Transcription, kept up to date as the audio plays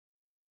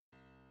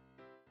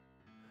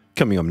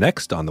Coming up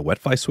next on the Wet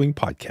Fly Swing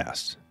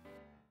podcast.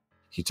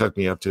 He took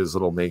me up to his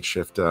little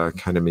makeshift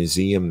kind of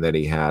museum that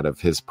he had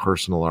of his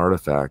personal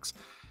artifacts.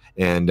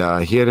 And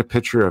he had a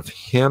picture of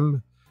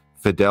him,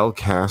 Fidel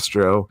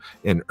Castro,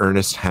 and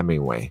Ernest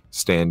Hemingway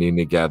standing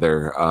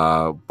together,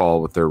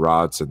 ball with their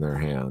rods in their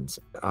hands.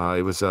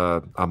 It was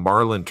a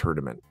marlin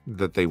tournament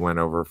that they went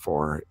over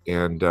for.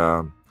 And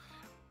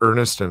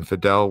Ernest and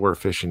Fidel were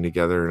fishing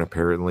together and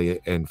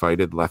apparently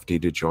invited Lefty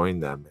to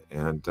join them.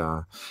 And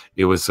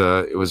it was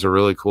a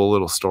really cool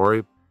little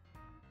story.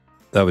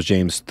 That was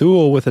James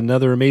Thull with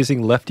another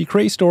amazing Lefty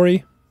Kreh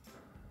story.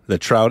 The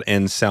Trout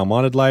and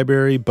Salmonid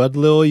Library, Bud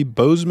Lilly,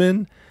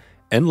 Bozeman,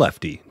 and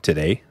Lefty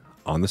today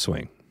on The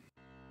Swing.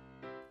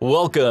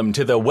 Welcome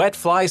to the Wet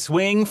Fly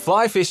Swing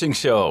Fly Fishing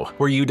Show,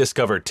 where you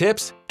discover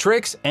tips,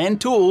 tricks,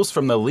 and tools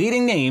from the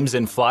leading names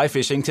in fly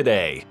fishing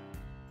today.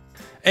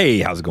 Hey,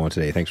 how's it going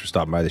today? Thanks for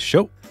stopping by the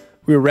show.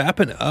 We're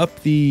wrapping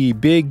up the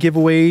big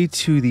giveaway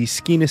to the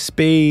Skeena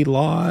Bay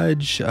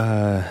Lodge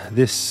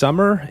this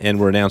summer, and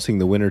we're announcing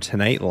the winner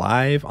tonight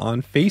live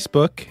on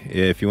Facebook.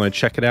 If you want to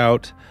check it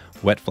out,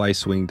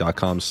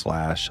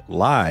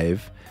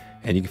 wetflyswing.com/live,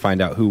 and you can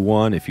find out who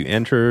won if you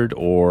entered,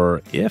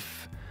 or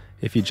if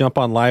you jump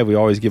on live, we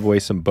always give away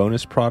some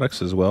bonus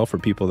products as well for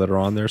people that are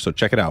on there. So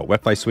check it out,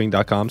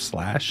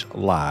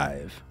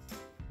 wetflyswing.com/live.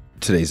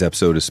 Today's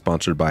episode is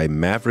sponsored by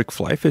Mavrk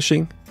Fly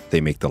Fishing.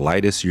 They make the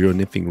lightest Euro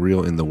nymphing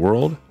reel in the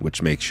world,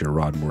 which makes your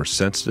rod more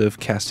sensitive,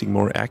 casting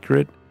more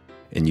accurate,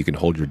 and you can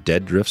hold your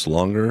dead drifts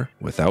longer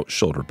without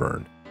shoulder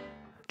burn.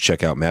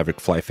 Check out Mavrk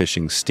Fly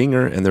Fishing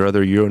Stinger and their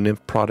other Euro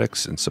nymph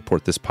products and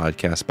support this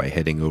podcast by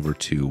heading over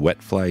to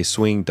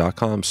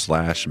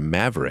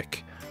wetflyswing.com/Mavrk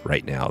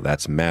right now.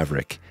 That's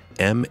Mavrk,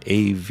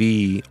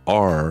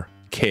 Mavrk,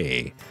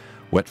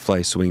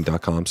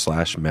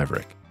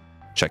 wetflyswing.com/Mavrk.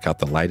 Check out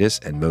the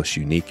lightest and most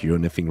unique Euro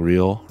nymphing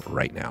reel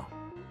right now.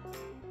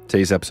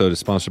 Today's episode is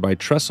sponsored by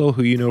Trxstle,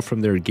 who you know from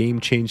their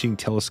game-changing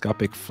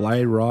telescopic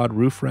fly rod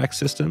roof rack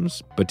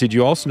systems. But did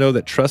you also know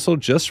that Trxstle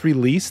just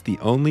released the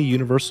only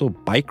universal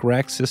bike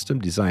rack system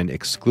designed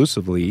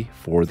exclusively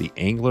for the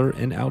angler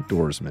and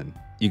outdoorsman?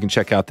 You can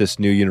check out this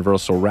new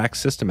universal rack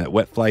system at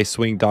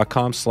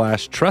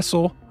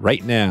wetflyswing.com/Trxstle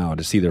right now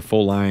to see their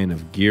full line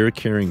of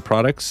gear-carrying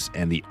products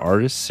and the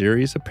Artist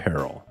Series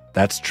apparel.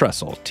 That's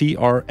Trxstle,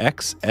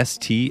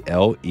 Trxstle.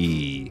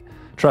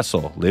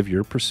 Trxstle, live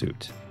your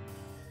pursuit.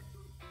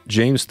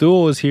 James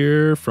Thull is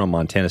here from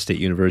Montana State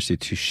University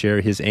to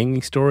share his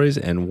angling stories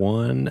and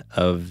one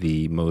of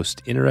the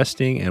most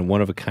interesting and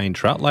one-of-a-kind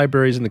trout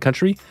libraries in the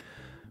country.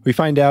 We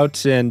find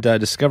out and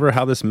discover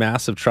how this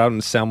massive trout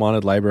and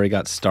salmonid library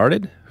got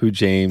started, who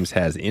James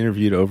has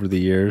interviewed over the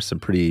years, some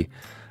pretty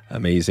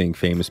amazing,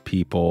 famous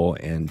people,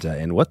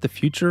 and what the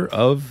future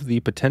of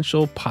the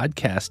potential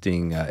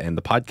podcasting and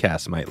the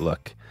podcast might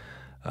look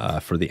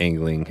for the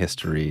Angling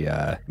History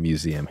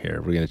Museum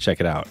here. We're going to check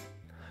it out.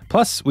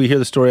 Plus, we hear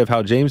the story of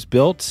how James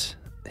built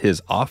his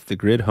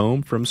off-the-grid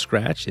home from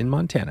scratch in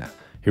Montana.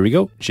 Here we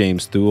go.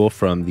 James Thull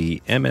from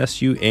the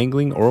MSU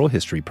Angling Oral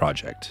History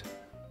Project.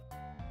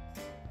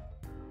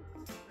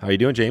 How are you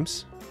doing,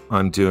 James?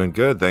 I'm doing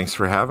good. Thanks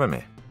for having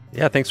me.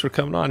 Yeah, thanks for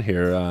coming on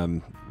here.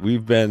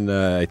 We've been,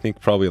 I think,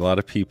 probably a lot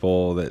of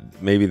people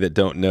that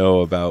don't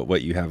know about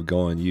what you have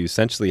going. You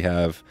essentially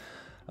have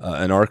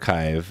an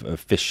archive of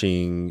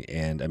fishing,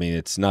 and I mean,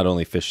 it's not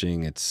only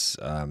fishing. It's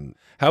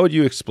how would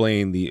you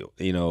explain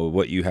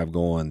what you have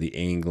going, the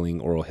Angling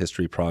Oral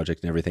History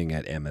Project, and everything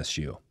at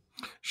MSU?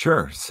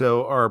 Sure.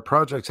 So our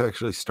project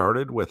actually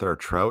started with our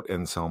trout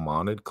and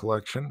salmonid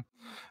collection.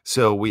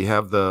 So we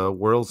have the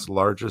world's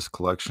largest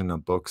collection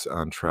of books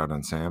on trout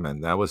and salmon.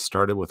 That was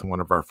started with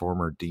one of our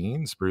former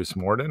deans, Bruce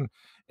Morden,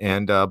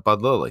 and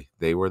Bud Lilly.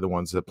 They were the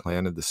ones that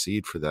planted the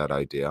seed for that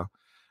idea.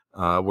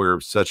 We're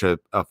such a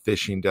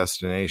fishing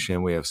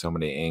destination. We have so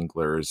many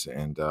anglers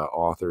and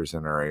authors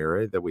in our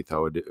area that we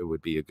thought it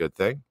would be a good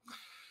thing.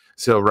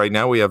 So right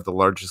now we have the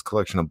largest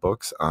collection of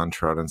books on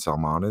trout and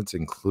salmonids,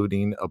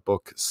 including a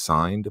book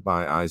signed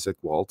by Isaac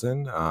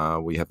Walton.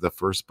 We have the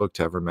first book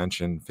to ever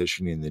mention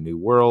fishing in the New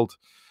World,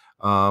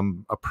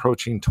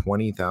 approaching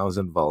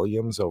 20,000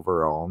 volumes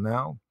overall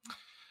now.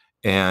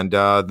 And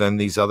then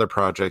these other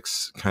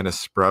projects kind of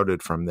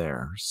sprouted from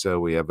there. So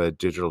we have a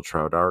digital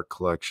trout art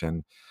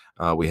collection.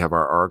 We have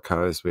our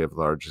archives. We have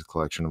the largest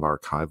collection of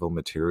archival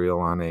material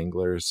on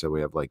anglers. So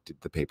we have like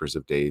the papers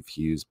of Dave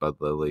Hughes, Bud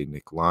Lilly,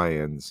 Nick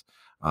Lyons,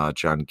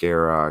 John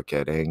Garrock,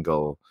 Ed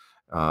Engel,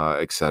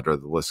 etc.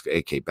 The list,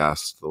 AK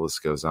Best, the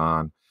list goes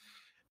on.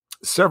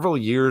 Several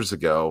years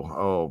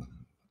ago,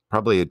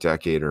 probably a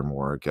decade or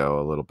more ago,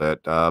 a little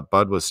bit,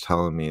 Bud was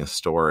telling me a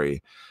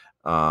story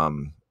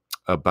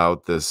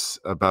about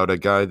a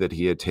guy that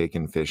he had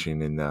taken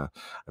fishing in I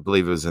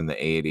believe it was in the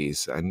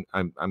 80s. And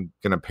I'm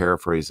going to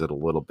paraphrase it a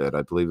little bit.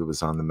 I believe it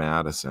was on the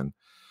Madison.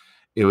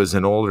 It was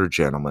an older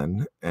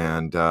gentleman,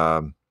 and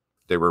the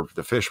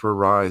fish were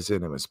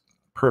rising. It was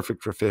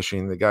perfect for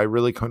fishing. The guy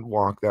really couldn't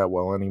walk that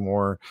well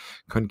anymore,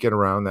 couldn't get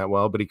around that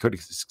well, but he could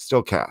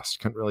still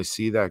cast, couldn't really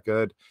see that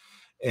good.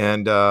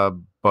 And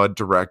Bud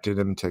directed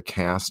him to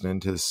cast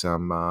into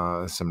some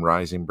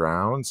rising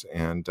browns,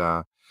 and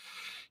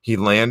he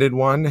landed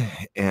one.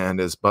 And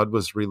as Bud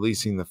was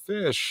releasing the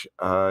fish,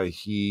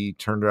 he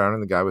turned around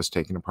and the guy was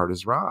taking apart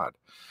his rod.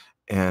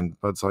 And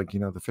Bud's like,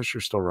 the fish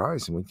are still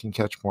rising. We can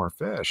catch more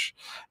fish.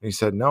 And he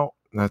said, no,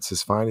 that's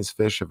as fine as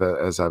fish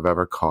as I've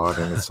ever caught.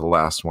 And it's the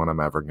last one I'm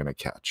ever going to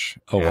catch.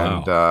 Oh,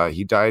 wow. And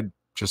he died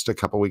just a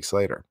couple weeks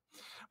later.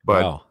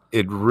 But Wow.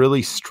 it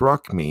really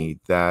struck me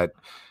that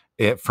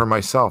for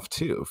myself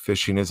too,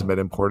 fishing has been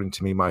important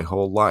to me my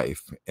whole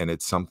life. And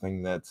it's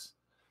something that's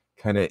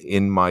kind of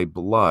in my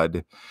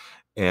blood.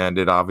 And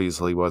it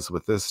obviously was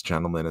with this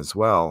gentleman as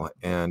well.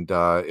 And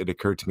it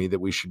occurred to me that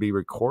we should be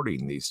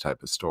recording these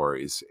type of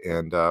stories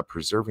and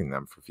preserving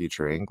them for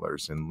future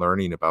anglers and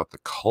learning about the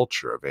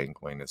culture of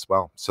angling as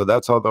well. So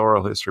that's how the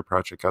Oral History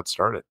Project got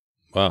started.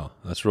 Wow,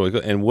 that's really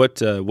good. And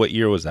what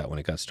year was that when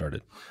it got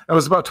started? That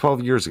was about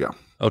 12 years ago.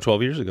 Oh,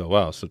 12 years ago.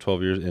 Wow. So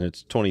 12 years, and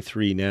it's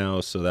 23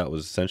 now. So that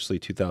was essentially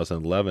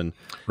 2011.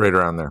 Right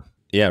around there.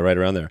 Yeah, right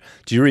around there.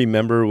 Do you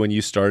remember when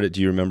you started? Do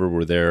you remember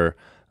were there,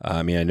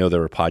 I know there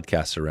were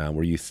podcasts around.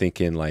 Were you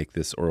thinking like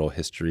this oral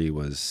history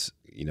was,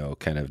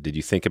 did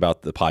you think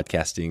about the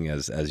podcasting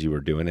as you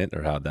were doing it,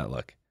 or how'd that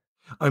look?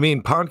 I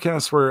mean,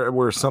 podcasts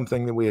were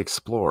something that we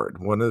explored.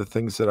 One of the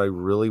things that I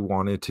really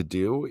wanted to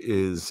do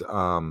is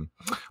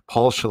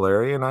Paul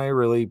Schilleri and I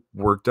really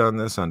worked on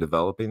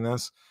developing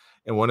this.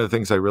 And one of the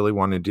things I really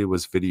wanted to do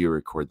was video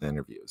record the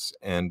interviews.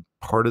 And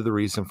part of the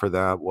reason for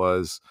that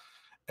was,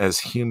 as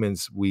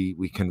humans, we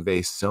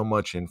convey so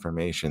much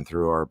information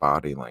through our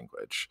body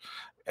language.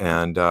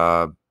 And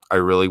I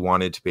really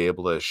wanted to be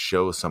able to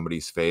show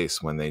somebody's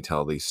face when they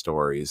tell these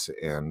stories.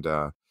 And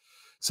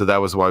so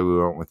that was why we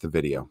went with the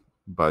video.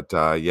 But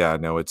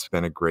it's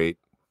been a great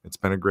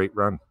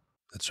run.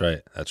 That's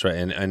right.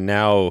 And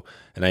now,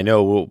 and I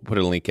know we'll put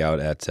a link out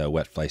at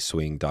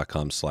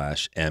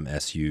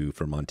wetflyswing.com/MSU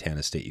for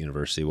Montana State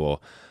University.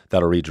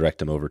 That'll redirect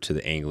them over to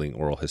the Angling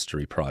Oral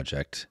History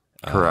Project.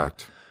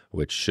 Correct.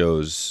 Which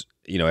shows,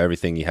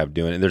 everything you have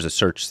doing. And there's a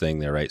search thing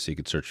there, right? So you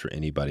could search for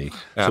anybody.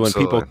 Absolutely. So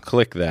when people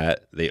click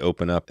that, they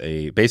open up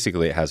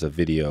basically it has a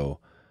video.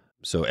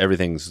 So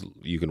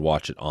you can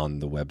watch it on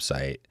the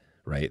website,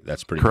 right?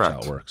 That's pretty much how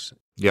it works.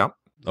 Yep.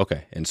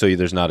 Okay. And so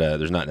there's not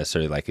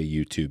necessarily like a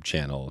YouTube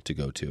channel to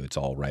go to. It's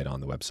all right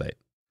on the website.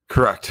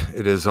 Correct.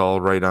 It is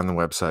all right on the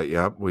website.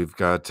 Yep. We've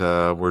got,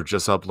 we're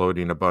just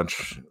uploading a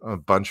bunch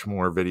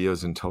more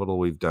videos in total.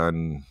 We've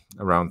done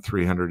around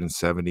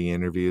 370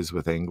 interviews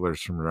with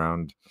anglers from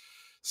around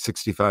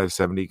 65,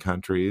 70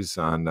 countries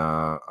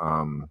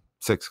on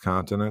 6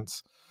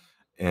 continents.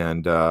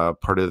 And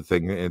part of the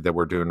thing that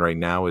we're doing right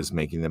now is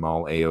making them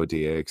all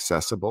AODA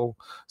accessible.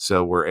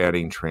 So we're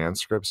adding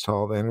transcripts to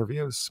all the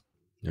interviews.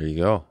 There you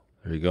go.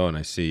 And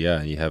I see,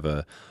 yeah, you have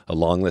a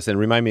long list. And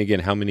remind me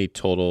again, how many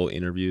total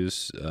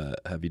interviews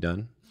have you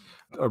done?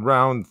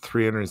 Around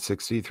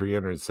 360,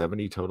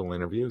 370 total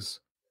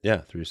interviews. Yeah,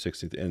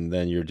 360. And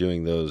then you're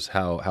doing those,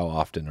 how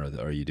often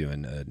are you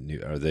doing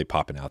are they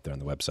popping out there on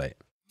the website?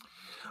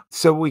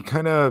 So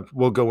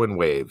we'll go in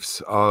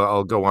waves.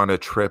 I'll go on a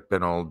trip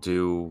and I'll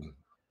do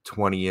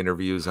 20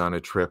 interviews on a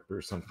trip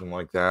or something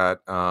like that.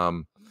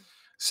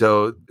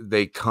 So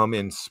they come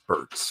in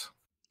spurts.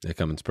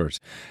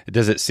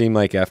 Does it seem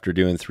like after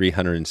doing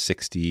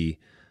 360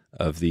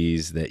 of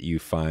these that you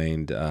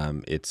find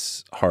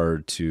it's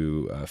hard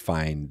to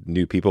find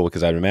new people?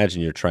 Because I'd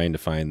imagine you're trying to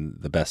find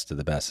the best of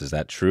the best. Is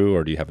that true,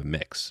 or do you have a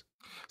mix?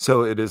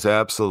 So it is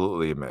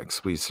absolutely a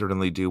mix. We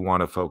certainly do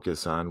want to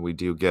focus on. We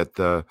do get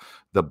the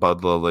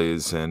Bud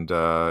Lillys and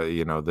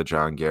the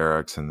John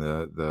Garricks and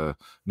the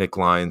Nick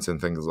Lyons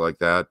and things like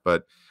that.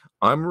 But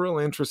I'm real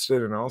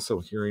interested in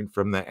also hearing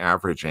from the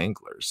average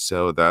anglers.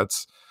 So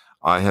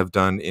I have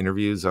done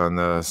interviews on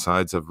the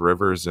sides of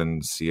rivers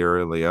in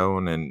Sierra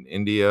Leone and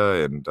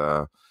India and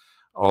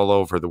all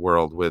over the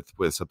world with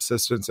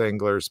subsistence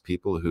anglers,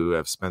 people who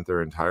have spent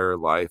their entire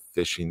life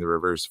fishing the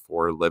rivers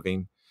for a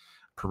living.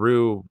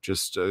 Peru,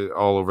 just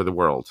all over the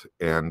world.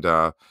 And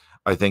I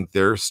think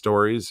their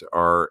stories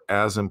are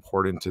as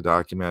important to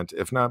document,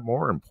 if not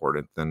more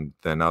important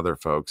than other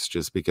folks,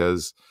 just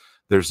because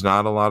there's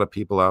not a lot of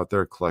people out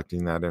there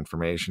collecting that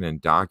information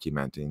and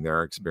documenting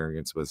their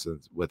experience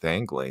with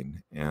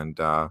angling. And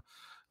the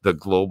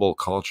global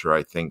culture,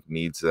 I think,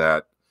 needs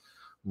that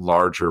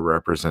larger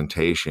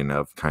representation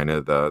of kind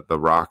of the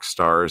rock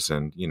stars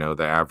and,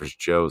 the average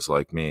Joes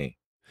like me.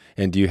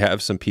 And do you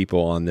have some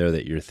people on there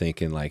that you're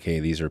thinking like, hey,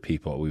 these are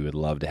people we would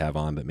love to have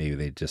on, but maybe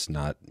they just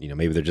not,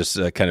 maybe they're just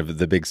kind of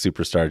the big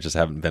superstars, just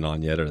haven't been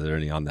on yet? Are there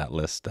any on that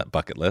list, that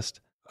bucket list?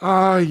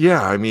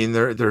 Yeah. I mean,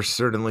 there's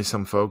certainly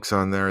some folks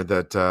on there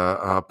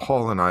that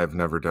Paul and I have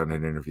never done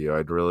an interview.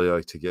 I'd really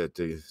like to get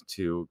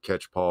to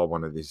catch Paul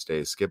one of these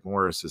days. Skip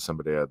Morris is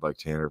somebody I'd like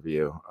to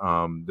interview.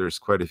 There's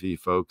quite a few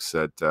folks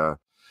that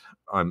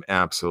I'm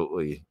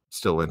absolutely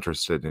still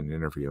interested in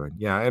interviewing.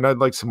 Yeah, and I'd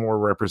like some more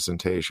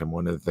representation.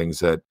 One of the things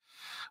that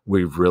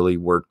we've really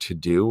worked to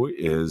do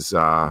is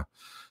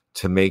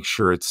to make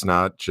sure it's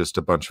not just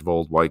a bunch of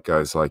old white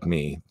guys like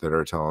me that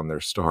are telling their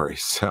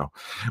stories. So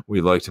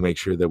we like to make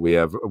sure that we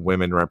have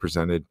women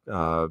represented,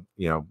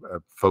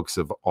 folks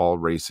of all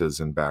races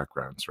and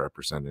backgrounds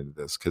represented in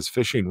this, because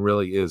fishing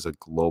really is a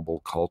global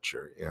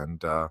culture,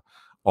 and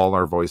all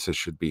our voices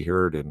should be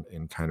heard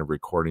in kind of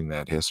recording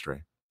that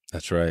history.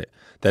 That's right.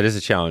 That is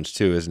a challenge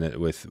too, isn't it?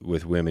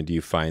 With women, do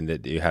you find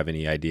that, do you have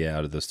any idea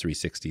out of those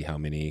 360 how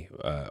many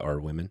are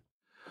women?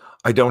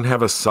 I don't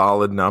have a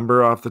solid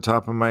number off the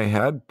top of my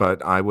head,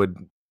 but I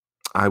would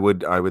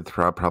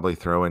probably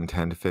throw in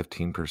 10 to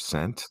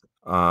 15%.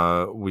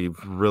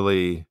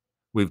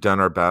 We've done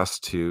our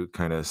best to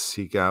kind of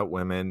seek out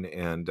women,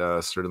 and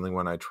certainly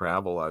when I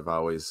travel, I've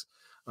always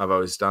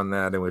done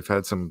that, and we've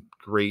had some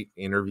great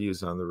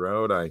interviews on the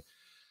road.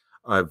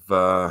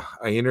 I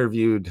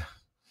interviewed.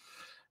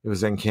 It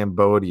was in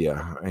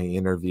Cambodia. I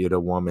interviewed a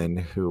woman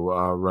who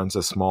runs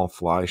a small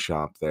fly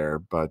shop there,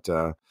 but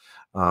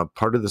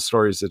part of the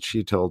stories that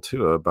she told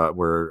too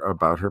were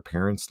about her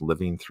parents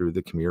living through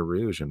the Khmer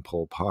Rouge and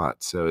Pol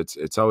Pot. So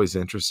it's always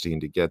interesting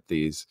to get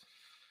these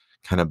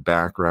kind of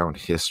background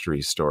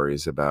history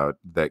stories about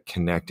that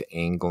connect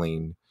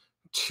angling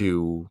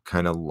to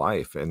kind of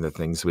life and the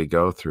things we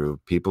go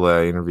through. People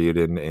I interviewed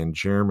in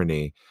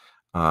Germany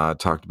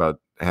talked about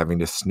having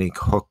to sneak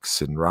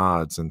hooks and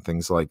rods and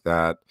things like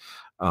that.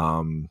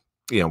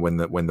 When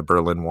the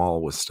Berlin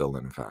Wall was still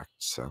in effect.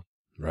 So.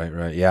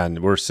 Right. Yeah. And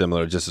we're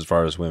similar just as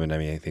far as women. I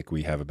mean, I think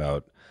we have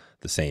about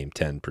the same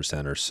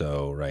 10% or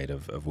so, right,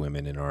 of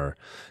women in our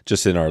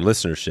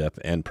listenership.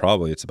 And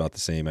probably it's about the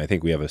same. I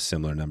think we have a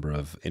similar number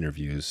of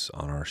interviews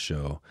on our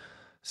show.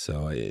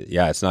 So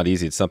yeah, it's not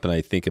easy. It's something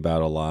I think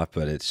about a lot,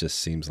 but it just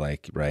seems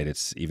like, right,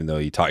 it's, even though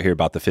you talk here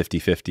about the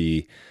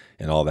 50-50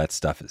 and all that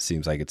stuff, it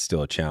seems like it's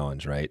still a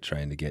challenge, right?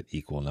 Trying to get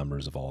equal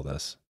numbers of all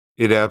this.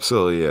 It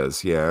absolutely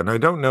is, yeah. And I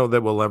don't know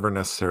that we'll ever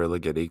necessarily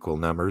get equal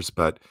numbers,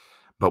 but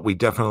we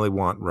definitely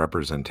want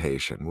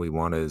representation. We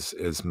want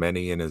as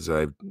many and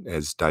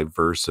as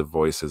diverse of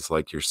voices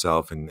like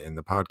yourself in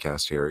the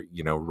podcast here,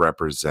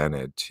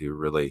 represented, to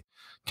really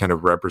kind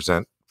of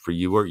represent for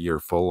you or your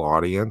full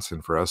audience,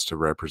 and for us to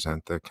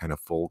represent the kind of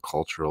full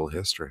cultural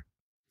history.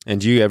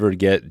 And do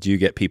you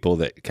get people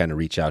that kind of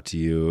reach out to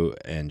you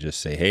and just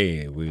say,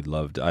 "Hey,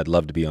 I'd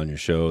love to be on your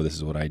show. This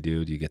is what I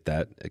do." Do you get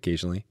that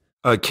occasionally?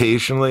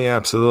 Occasionally,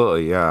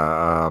 absolutely,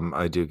 yeah.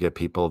 I do get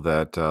people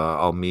that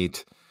I'll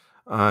meet.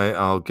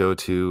 I'll go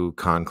to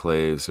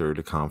conclaves or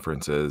to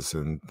conferences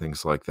and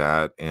things like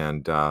that,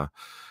 and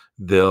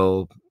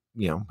they'll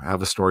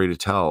have a story to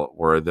tell,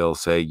 or they'll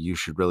say, "You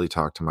should really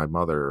talk to my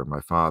mother or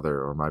my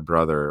father or my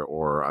brother,"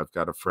 or "I've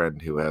got a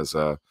friend who has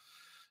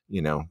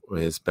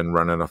has been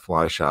running a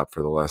fly shop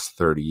for the last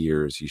 30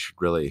 years. You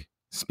should really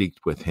speak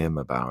with him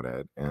about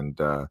it." And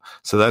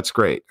so that's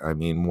great. I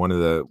mean, one of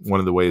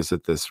the ways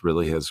that this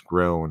really has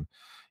grown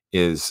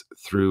is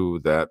through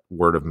that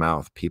word of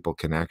mouth, people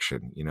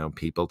connection,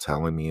 people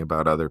telling me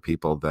about other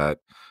people that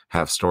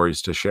have stories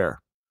to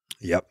share.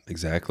 Yep,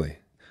 exactly.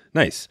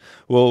 Nice.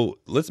 Well,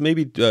 let's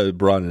maybe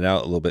broaden it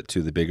out a little bit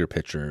to the bigger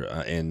picture,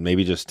 and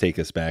maybe just take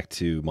us back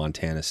to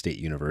Montana State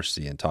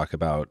University and talk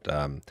about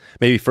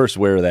maybe first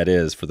where that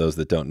is for those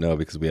that don't know,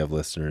 because we have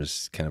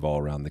listeners kind of all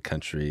around the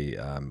country.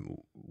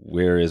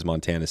 Where is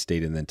Montana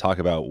State? And then talk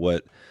about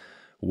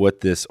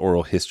what this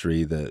oral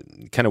history, the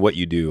kind of what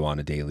you do on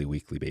a daily,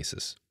 weekly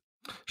basis.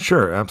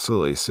 Sure,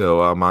 absolutely.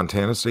 So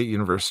Montana State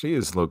University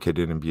is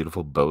located in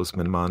beautiful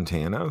Bozeman,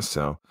 Montana.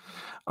 So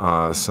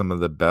some of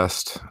the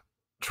best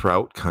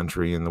trout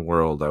country in the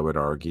world, I would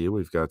argue.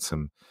 We've got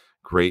some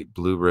great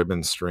blue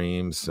ribbon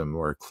streams, and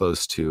we're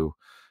close to,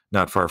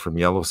 not far from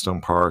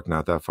Yellowstone Park,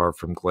 not that far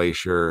from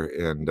Glacier,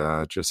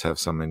 and just have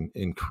some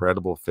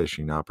incredible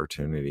fishing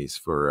opportunities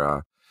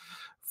for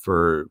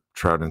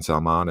trout and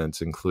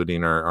salmonids,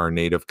 including our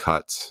native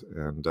cuts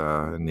and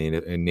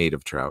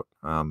native trout.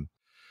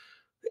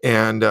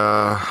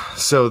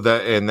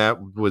 That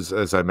was,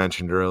 as I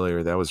mentioned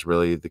earlier, that was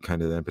really the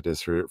kind of the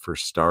impetus for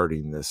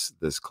starting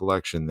this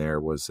collection. There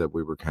was that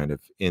we were kind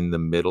of in the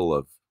middle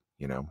of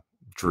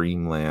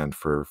dreamland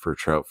for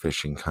trout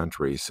fishing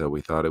country. So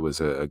we thought it was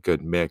a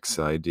good mix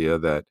idea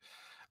that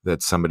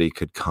somebody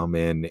could come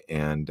in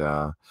and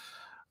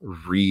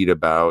read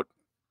about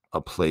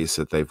a place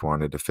that they've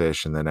wanted to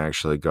fish, and then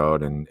actually go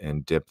out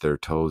and dip their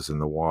toes in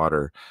the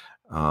water.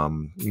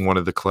 One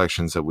of the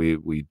collections that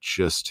we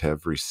just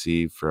have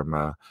received from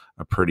a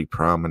pretty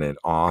prominent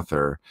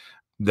author,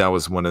 that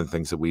was one of the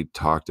things that we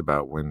talked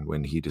about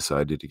when he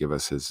decided to give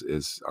us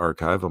his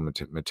archival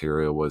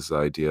material, was the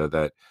idea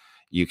that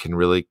you can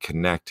really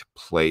connect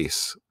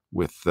place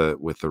with the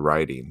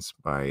writings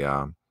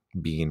by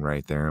being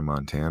right there in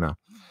Montana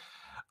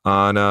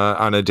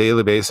on a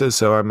daily basis.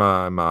 So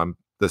I'm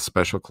the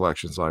special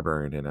collections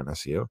librarian at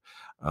MSU.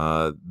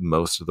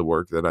 Most of the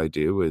work that I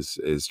do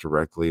is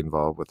directly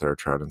involved with our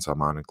trout and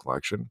salmonid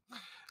collection.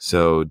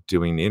 So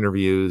doing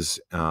interviews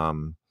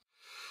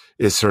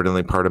is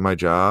certainly part of my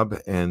job,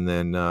 and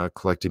then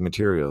collecting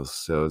materials.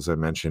 So as I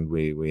mentioned,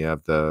 we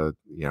have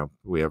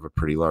we have a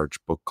pretty large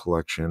book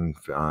collection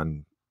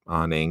on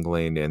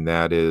angling, and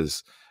that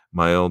is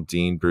My old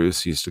Dean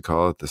Bruce used to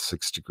call it the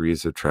 6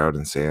 degrees of trout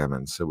and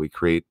salmon. So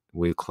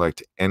we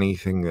collect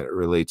anything that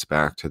relates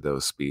back to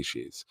those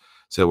species.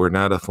 So we're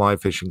not a fly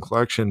fishing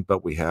collection,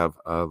 but we have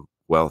a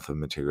wealth of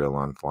material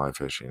on fly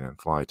fishing and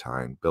fly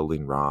tying,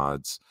 building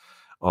rods,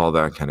 all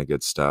that kind of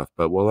good stuff.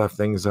 But we'll have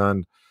things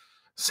on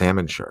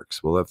salmon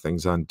sharks. We'll have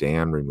things on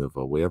dam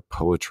removal. We have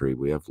poetry.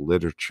 We have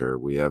literature.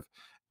 We have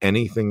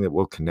anything that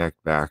will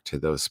connect back to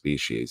those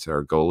species.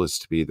 Our goal is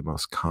to be the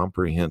most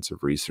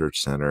comprehensive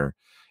research center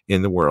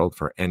in the world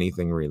for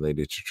anything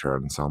related to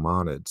trout and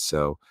salmonids.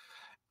 So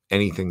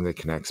anything that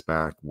connects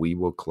back, we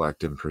will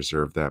collect and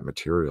preserve that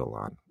material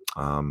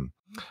on.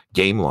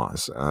 Game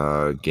laws.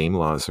 Game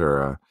laws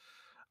are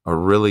a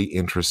really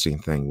interesting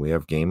thing. We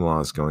have game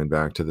laws going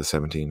back to the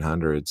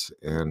 1700s,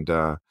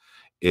 and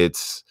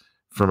it's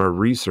from a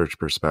research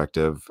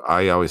perspective,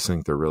 I always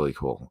think they're really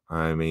cool.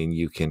 I mean,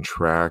 you can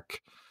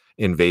track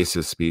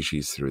invasive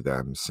species through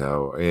them.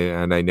 So,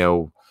 and I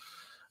know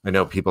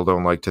people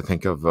don't like to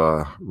think of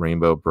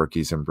rainbow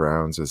brookies and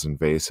browns as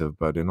invasive,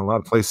 but in a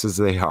lot of places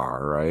they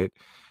are, right?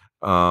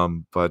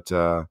 But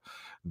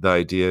the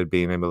idea of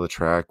being able to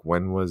track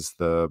when was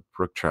the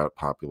brook trout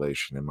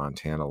population in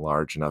Montana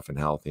large enough and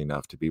healthy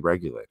enough to be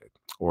regulated,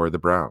 or the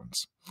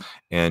browns.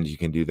 And you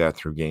can do that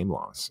through game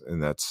laws.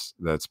 And that's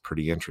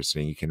pretty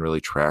interesting. You can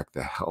really track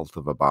the health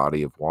of a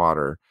body of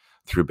water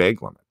through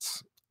bag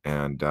limits.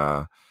 And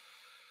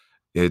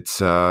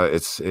it's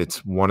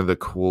one of the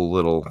cool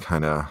little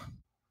kind of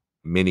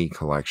mini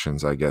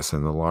collections, I guess,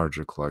 in the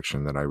larger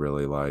collection that I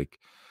really like.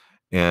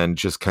 And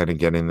just kind of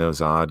getting those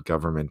odd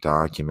government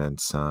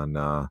documents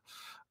on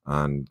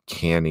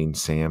canning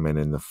salmon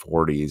in the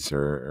 40s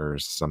or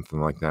something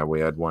like that.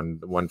 We had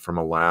one from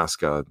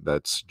Alaska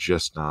that's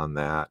just on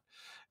that.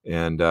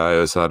 And I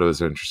always thought it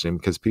was interesting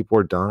because people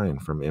are dying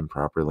from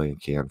improperly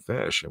canned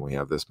fish, and we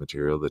have this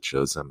material that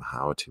shows them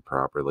how to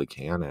properly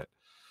can it.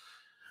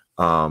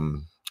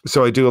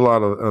 So I do a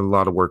lot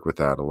of work with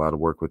that, a lot of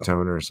work with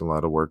toners, a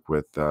lot of work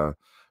with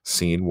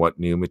seeing what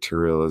new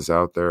material is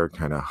out there,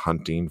 kind of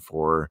hunting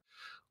for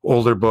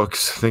older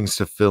books, things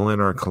to fill in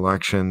our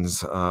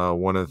collections.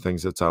 One of the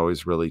things that's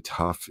always really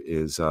tough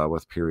is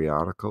with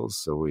periodicals.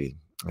 So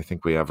I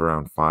think we have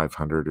around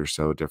 500 or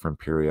so different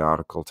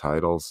periodical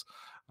titles,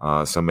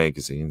 some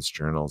magazines,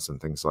 journals, and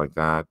things like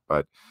that.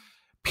 But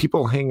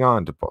people hang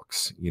on to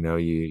books. You know,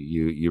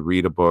 you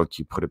read a book,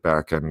 you put it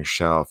back on your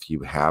shelf,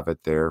 you have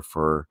it there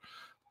for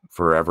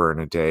forever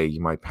and a day.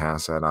 You might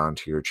pass that on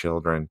to your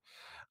children.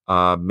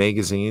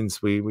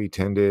 Magazines we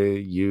tend to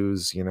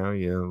use,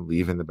 you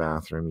leave in the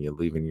bathroom, you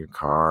leave in your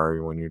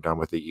car. When you're done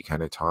with it, you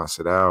kind of toss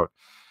it out.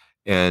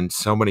 And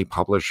so many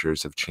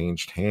publishers have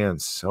changed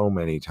hands so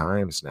many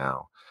times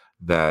now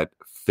that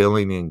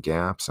filling in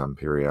gaps on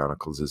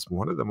periodicals is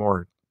one of the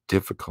more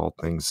difficult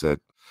things that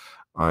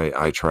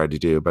I try to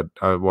do. But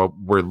what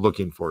we're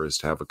looking for is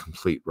to have a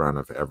complete run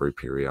of every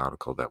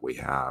periodical that we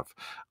have.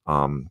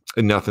 And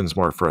nothing's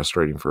more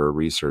frustrating for a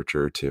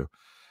researcher to,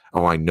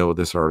 I know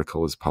this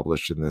article was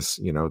published in this,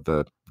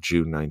 the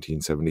June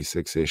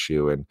 1976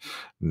 issue, and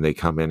they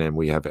come in and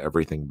we have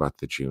everything but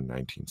the June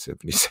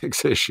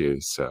 1976 issue.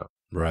 So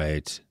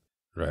Right.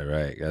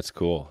 That's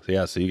cool.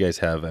 Yeah. So you guys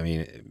have, I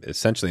mean,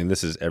 essentially, and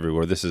this is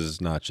everywhere. This is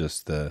not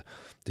just the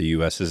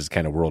U.S. This is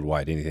kind of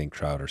worldwide. Anything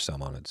trout or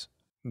salmonids.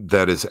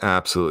 that is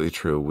absolutely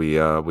true.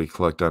 We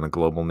collect on a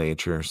global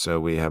nature, so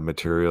we have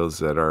materials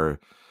that are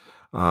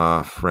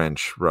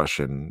French,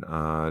 Russian,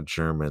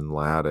 German,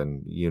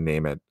 Latin, you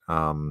name it.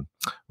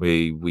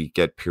 We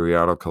get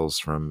periodicals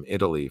from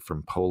Italy,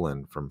 from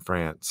Poland, from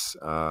France,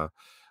 all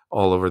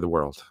over the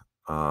world.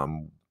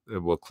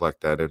 We'll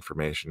collect that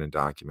information and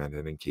document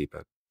it and keep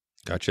it.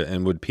 Gotcha.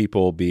 And would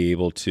people be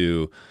able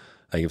to,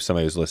 like if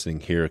somebody was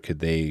listening here, could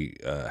they,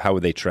 how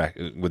would they track,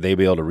 would they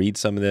be able to read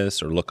some of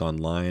this or look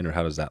online, or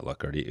how does that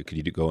look? Or could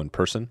you go in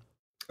person?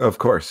 Of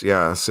course,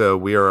 yeah. So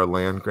we are a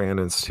land grant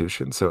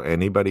institution, so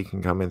anybody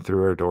can come in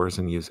through our doors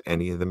and use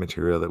any of the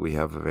material that we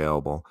have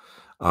available.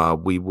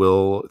 We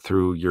will,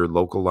 through your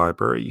local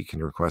library, you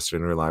can request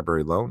an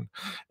interlibrary loan,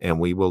 and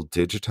we will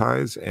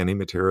digitize any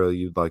material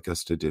you'd like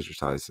us to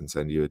digitize and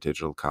send you a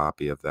digital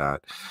copy of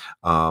that.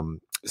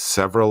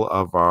 Several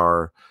of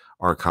our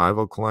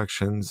archival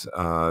collections,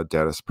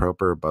 Datus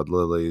Proper, Bud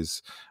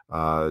Lilly's,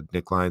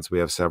 Nick Lyons, we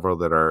have several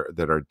that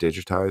are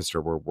digitized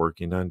or we're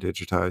working on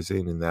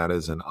digitizing, and that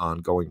is an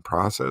ongoing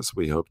process.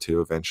 We hope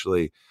to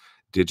eventually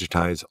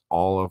digitize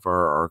all of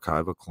our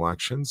archival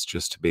collections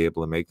just to be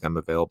able to make them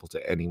available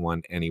to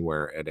anyone,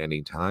 anywhere, at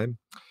any time.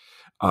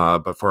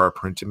 But for our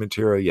printed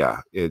material, yeah,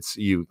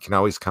 you can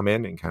always come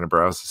in and kind of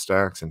browse the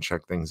stacks and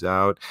check things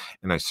out.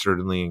 And I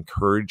certainly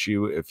encourage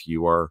you, if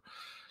you are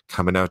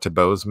coming out to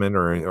Bozeman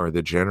or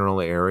the general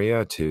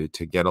area, to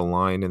get a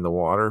line in the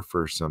water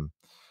for some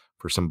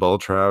bull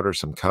trout or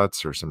some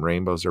cuts or some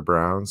rainbows or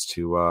browns,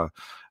 to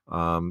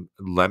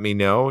let me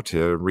know,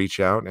 to reach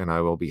out, and I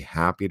will be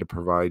happy to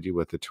provide you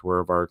with a tour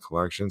of our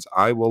collections.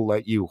 I will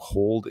let you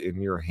hold in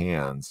your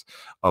hands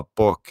a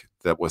book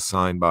that was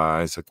signed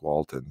by Isaac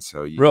Walton.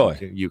 So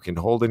you can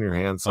hold in your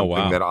hands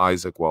something that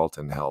Isaac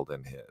Walton held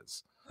in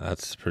his.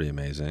 That's pretty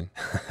amazing.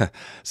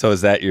 So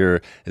is that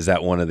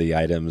one of the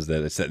items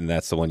and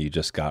that's the one you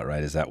just got,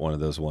 right? Is that one of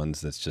those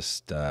ones that's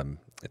just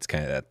it's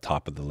kind of at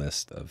top of the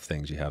list of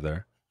things you have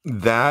there?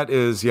 That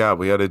is, yeah,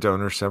 we had a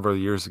donor several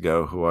years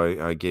ago who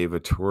I gave a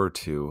tour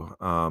to,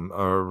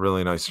 a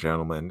really nice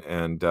gentleman,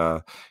 and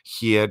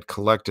he had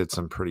collected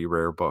some pretty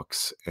rare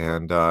books.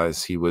 And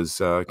as he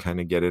was kind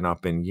of getting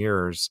up in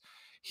years,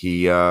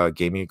 he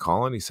gave me a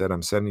call and he said,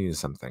 "I'm sending you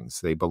some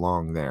things. They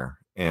belong there."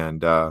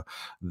 And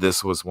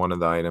this was one of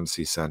the items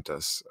he sent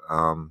us.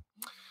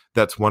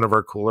 That's one of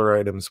our cooler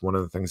items. One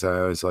of the things I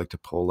always like to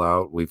pull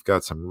out. We've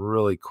got some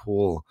really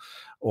cool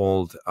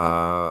old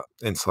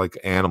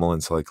animal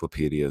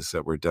encyclopedias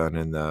that were done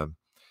in the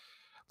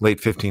late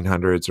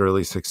 1500s,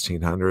 early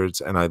 1600s,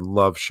 and I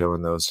love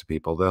showing those to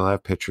people. They'll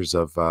have pictures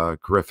of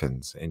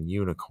griffins and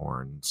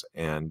unicorns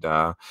and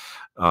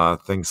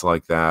things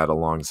like that,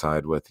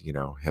 alongside with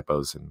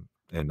hippos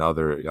and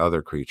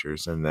other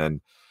creatures, and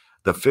then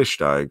the fish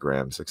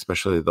diagrams,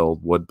 especially the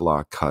old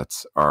woodblock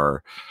cuts,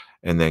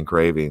 and the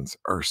engravings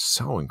are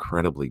so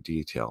incredibly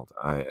detailed.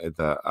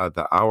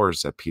 The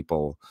hours that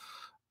people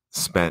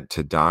spent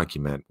to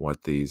document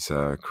what these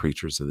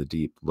creatures of the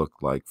deep look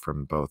like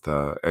from both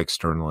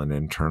external and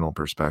internal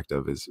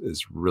perspective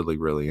is really,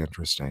 really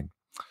interesting.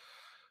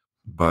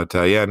 But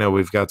yeah, no,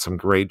 we've got some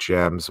great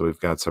gems. We've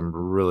got some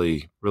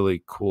really,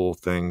 really cool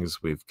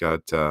things. We've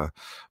got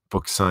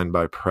books signed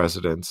by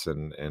presidents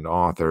and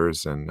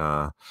authors and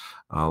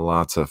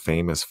lots of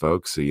famous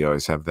folks. So you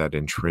always have that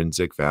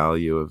intrinsic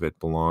value of it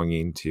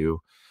belonging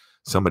to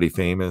somebody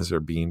famous or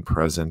being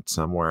present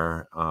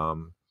somewhere.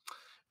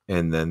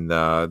 And then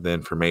the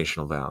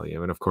informational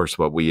value. And of course,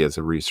 what we as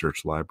a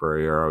research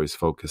library are always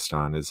focused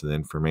on is the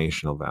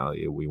informational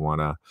value. We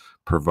want to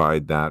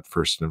provide that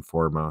first and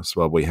foremost.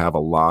 Well, we have a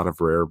lot of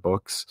rare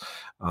books.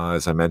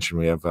 As I mentioned,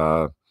 we have,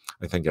 I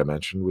think I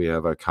mentioned, we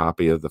have a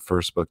copy of the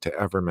first book to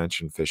ever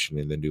mention fishing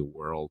in the New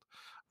World.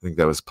 I think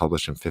that was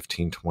published in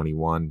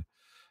 1521.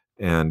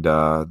 And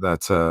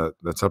that's a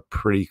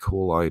pretty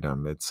cool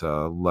item. It's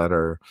a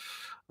letter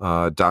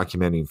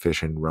documenting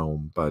fish in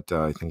Rome, but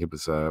I think it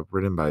was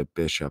written by a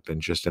bishop, and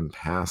just in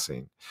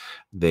passing,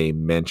 they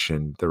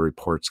mentioned the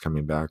reports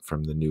coming back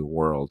from the New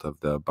World of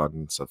the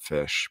abundance of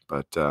fish.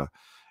 But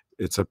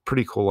it's a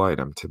pretty cool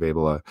item to be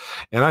able to,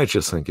 and I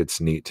just think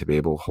it's neat to be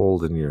able to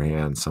hold in your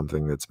hand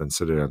something that's been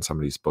sitting on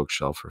somebody's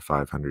bookshelf for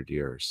 500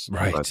 years.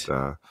 Right.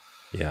 But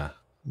yeah.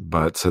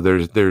 But so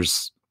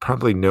there's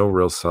probably no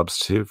real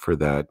substitute for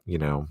that,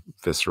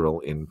 visceral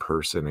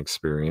in-person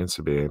experience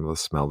of being able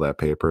to smell that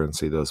paper and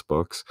see those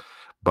books.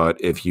 But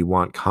if you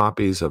want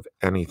copies of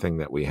anything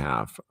that we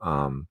have,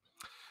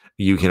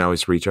 you can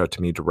always reach out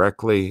to me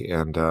directly,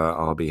 and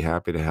I'll be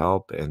happy to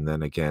help. And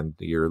then again,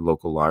 your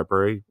local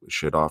library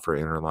should offer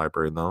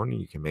interlibrary loan.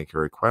 You can make a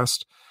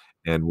request,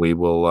 and we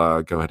will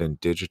go ahead and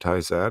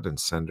digitize that and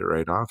send it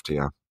right off to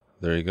you.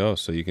 There you go.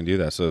 So you can do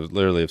that. So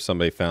literally, if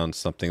somebody found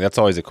something, that's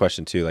always a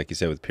question too, like you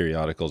said, with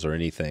periodicals or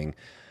anything,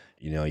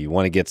 you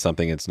want to get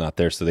something, it's not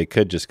there. So they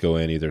could just go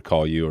in, either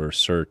call you or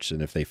search.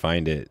 And if they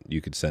find it,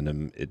 you could send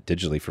them it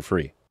digitally for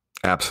free.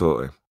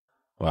 Absolutely.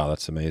 Wow.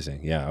 That's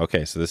amazing. Yeah.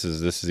 Okay. So this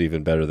is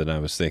even better than I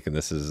was thinking.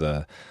 This is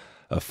a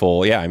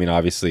full, yeah. I mean,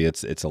 obviously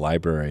it's a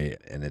library,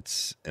 and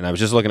I was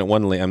just looking at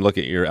I'm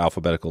looking at your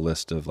alphabetical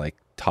list of like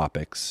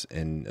topics,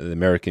 and the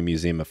American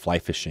Museum of Fly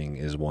Fishing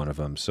is one of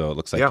them. So it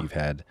looks like you've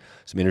had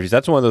some interviews.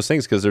 That's one of those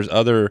things, because there's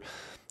other,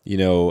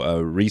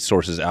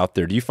 resources out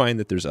there. Do you find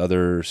that there's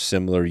other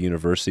similar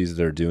universities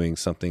that are doing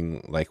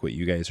something like what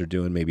you guys are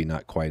doing? Maybe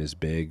not quite as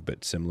big,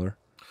 but similar?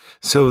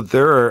 So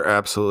there are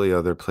absolutely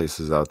other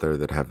places out there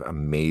that have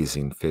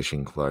amazing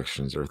fishing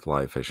collections or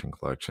fly fishing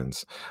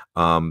collections.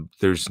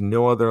 There's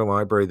no other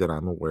library that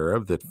I'm aware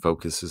of that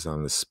focuses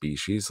on the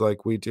species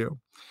like we do.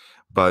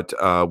 But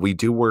we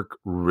do work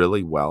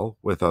really well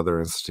with other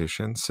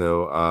institutions.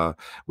 So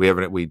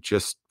we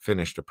just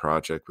finished a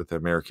project with the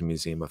American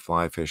Museum of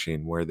Fly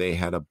Fishing, where they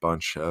had a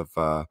bunch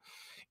of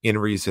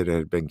inquiries that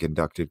had been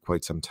conducted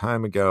quite some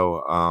time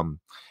ago,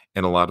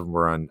 and a lot of them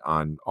were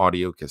on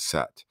audio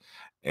cassette,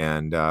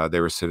 and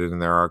they were sitting in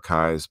their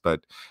archives.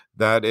 But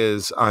that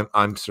is,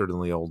 I'm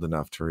certainly old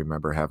enough to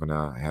remember having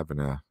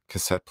a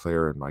cassette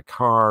player in my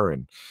car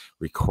and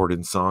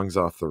recording songs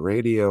off the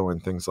radio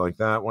and things like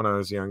that when I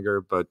was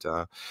younger.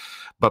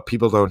 But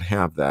people don't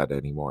have that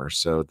anymore.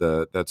 So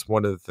that's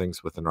one of the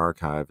things with an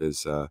archive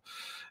is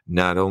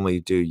not only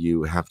do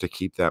you have to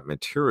keep that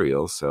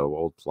material, so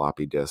old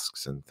floppy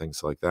disks and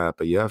things like that,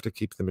 but you have to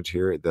keep the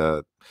material,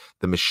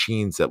 the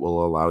machines that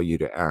will allow you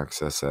to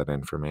access that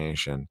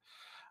information.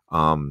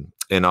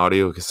 And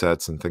audio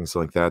cassettes and things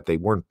like that, they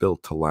weren't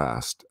built to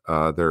last.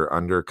 They're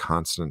under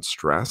constant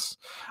stress.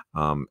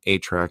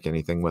 8-track,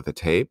 anything with a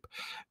tape.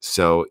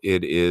 So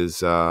it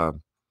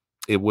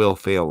will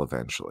fail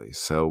eventually.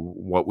 So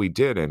what we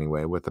did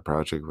anyway with the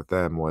project with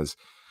them was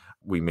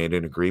we made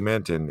an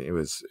agreement, and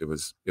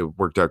it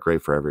worked out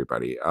great for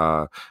everybody.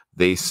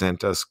 They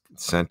sent us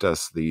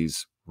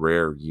these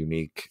rare,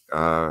 unique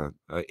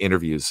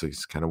interviews.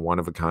 It's kind of one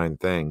of a kind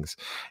things.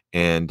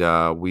 And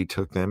we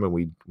took them and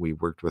we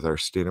worked with our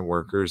student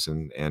workers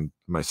and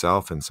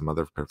myself and some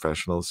other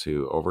professionals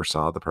who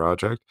oversaw the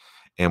project,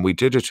 and we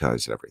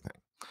digitized everything.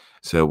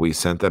 So we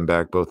sent them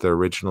back both the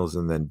originals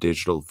and then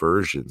digital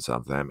versions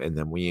of them. And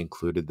then we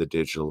included the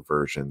digital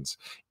versions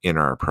in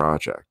our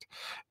project.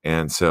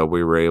 And so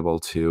we were able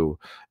to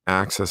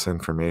access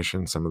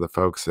information. Some of the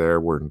folks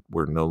there were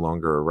no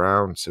longer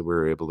around. So we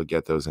were able to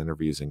get those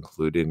interviews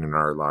included in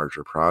our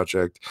larger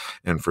project.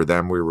 And for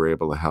them, we were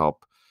able to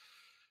help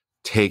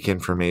take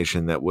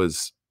information that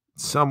was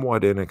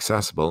somewhat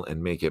inaccessible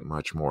and make it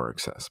much more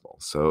accessible.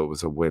 So it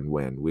was a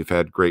win-win. We've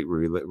had great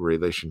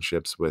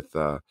relationships with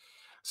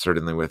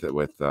certainly with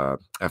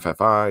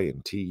FFI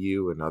and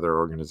TU and other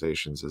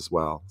organizations as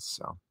well.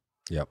 So,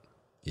 yep.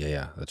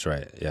 Yeah, that's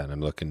right. Yeah, and I'm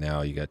looking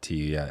now. You got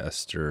TU,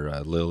 Esther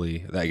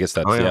Lilly. I guess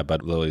that's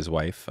Bud Lilly's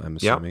wife, I'm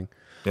assuming.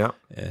 Yeah.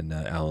 And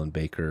Alan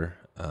Baker.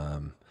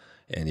 And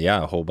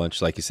yeah, a whole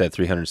bunch, like you said,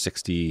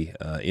 360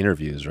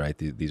 interviews, right?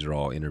 These are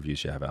all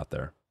interviews you have out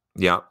there.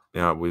 Yeah.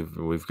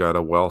 We've got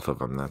a wealth of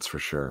them, that's for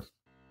sure.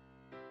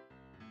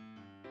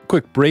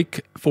 Quick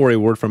break for a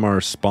word from our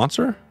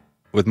sponsor.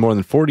 With more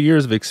than 40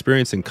 years of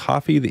experience in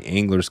coffee, the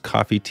Anglers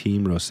Coffee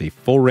Team roasts a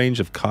full range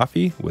of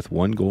coffee with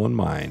one goal in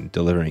mind,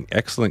 delivering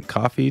excellent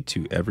coffee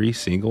to every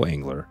single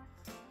angler.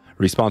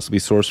 Responsibly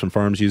sourced from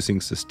farms using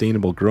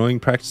sustainable growing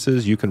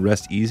practices, you can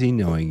rest easy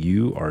knowing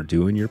you are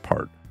doing your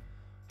part.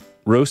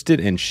 Roasted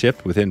and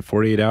shipped within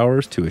 48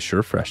 hours to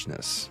assure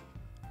freshness.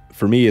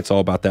 For me, it's all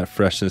about that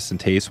freshness and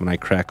taste. When I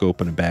crack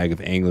open a bag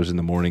of Anglers in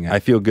the morning, I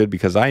feel good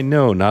because I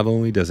know not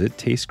only does it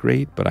taste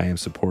great, but I am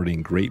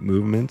supporting great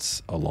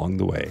movements along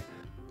the way.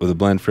 With a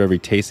blend for every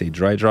taste, a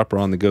dry dropper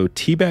on the go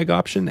tea bag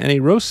option, and a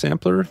roast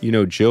sampler, you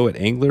know Joe at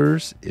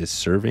Anglers is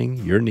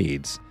serving your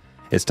needs.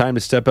 It's time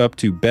to step up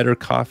to better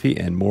coffee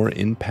and more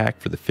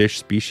impact for the fish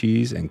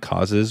species and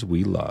causes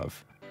we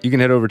love. You can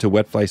head over to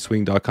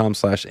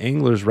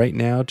wetflyswing.com/anglers right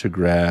now to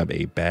grab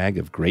a bag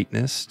of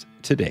greatness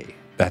today.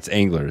 That's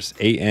Anglers,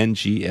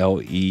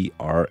 ANGLERS,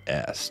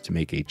 to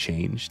make a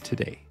change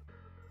today.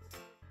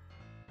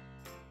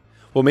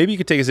 Well, maybe you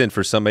could take us in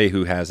for somebody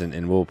who hasn't,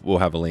 and we'll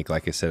have a link,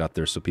 like I said, out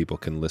there so people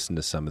can listen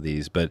to some of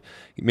these, but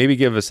maybe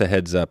give us a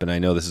heads up. And I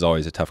know this is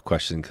always a tough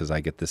question because I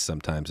get this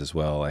sometimes as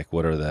well. Like,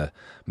 what are the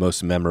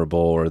most memorable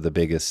or the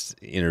biggest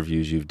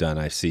interviews you've done?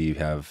 I see you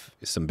have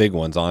some big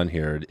ones on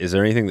here. Is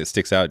there anything that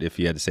sticks out if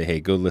you had to say, hey,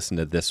 go listen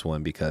to this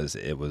one because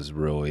it was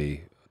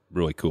really,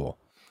 really cool?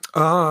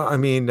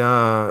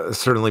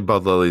 Certainly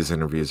Bud Lilly's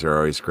interviews are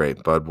always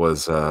great. Bud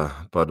was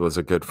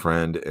a good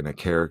friend and a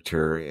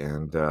character,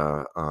 and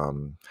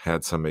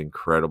had some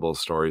incredible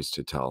stories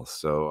to tell.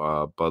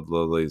 So Bud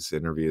Lilly's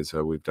interviews,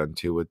 we've done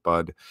 2 with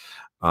Bud,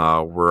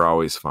 were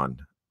always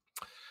fun.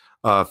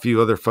 A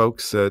few other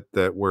folks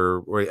that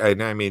were,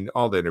 and I mean,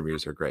 all the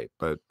interviews are great,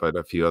 but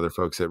a few other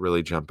folks that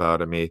really jump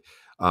out at me.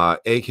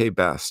 AK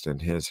Best in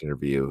his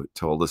interview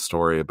told a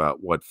story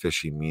about what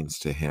fishing means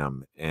to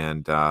him,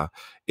 and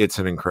it's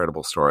an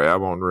incredible story. I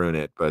won't ruin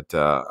it, but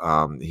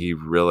he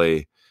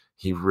really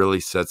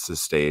sets the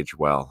stage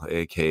well.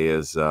 AK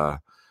is a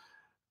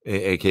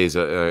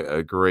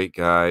great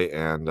guy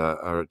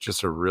and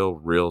just a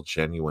real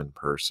genuine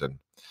person.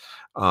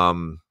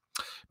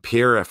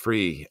 Pierre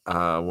Effry,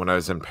 when I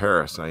was in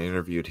Paris, I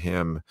interviewed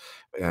him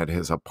at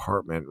his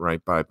apartment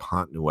right by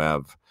Pont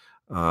Neuf,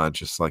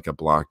 just like a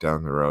block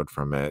down the road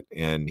from it.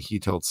 And he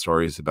told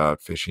stories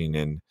about fishing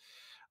in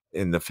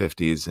the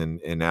 50s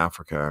in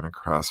Africa and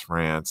across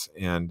France.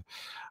 And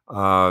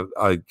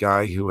a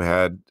guy who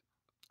had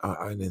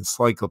an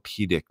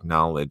encyclopedic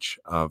knowledge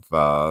of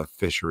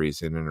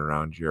fisheries in and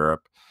around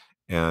Europe,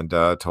 and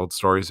told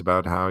stories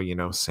about how,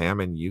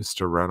 salmon used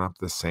to run up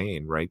the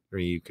Seine, right? Where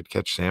you could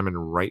catch salmon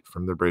right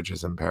from the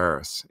bridges in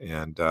Paris,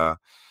 and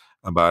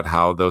about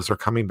how those are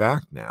coming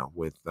back now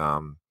with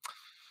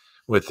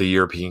the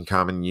European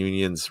Common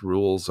Union's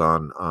rules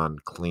on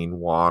clean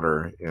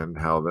water, and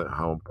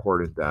how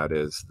important that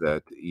is,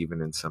 that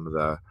even in some of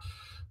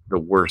the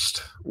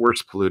worst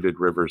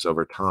polluted rivers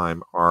over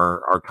time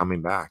are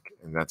coming back,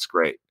 and that's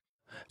great.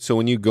 So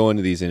when you go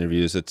into these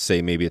interviews, let's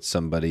say maybe it's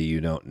somebody you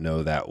don't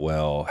know that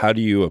well, how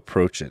do you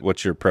approach it?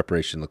 What's your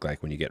preparation look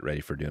like when you get ready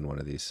for doing one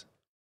of these?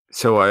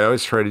 So I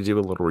always try to do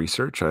a little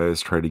research. I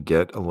always try to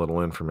get a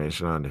little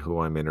information on who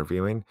I'm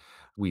interviewing.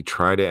 I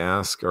try to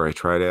ask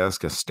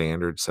a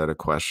standard set of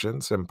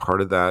questions. And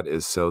part of that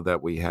is so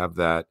that we have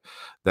that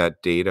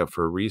data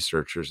for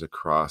researchers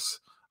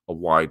across a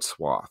wide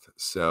swath.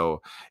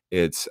 So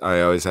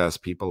I always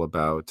ask people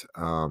about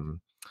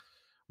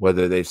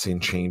whether they've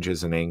seen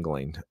changes in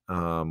angling,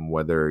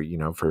 whether,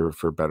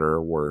 for better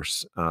or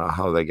worse,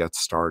 how they got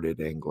started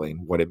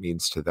angling, what it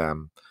means to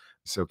them.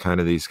 So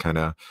kind of these kind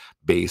of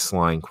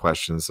baseline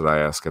questions that I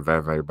ask of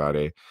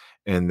everybody.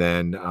 And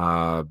then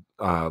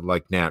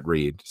like Nat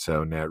Reed.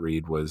 So Nat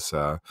Reed was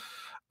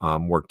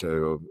Worked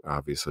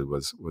obviously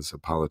was a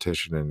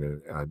politician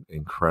and an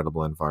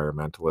incredible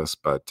environmentalist,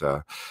 but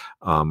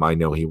I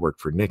know he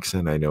worked for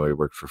Nixon. I know he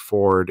worked for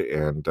Ford,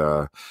 and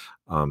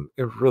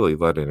it really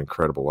led an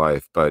incredible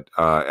life. But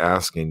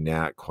asking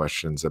Nat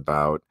questions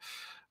about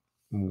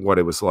what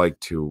it was like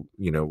to,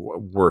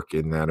 work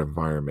in that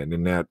environment,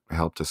 and that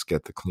helped us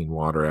get the Clean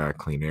Water Act,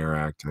 Clean Air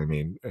Act. I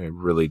mean, it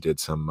really did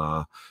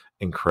some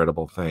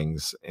incredible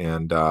things,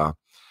 and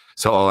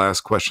so I'll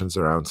ask questions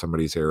around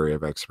somebody's area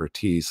of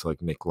expertise,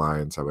 like Nick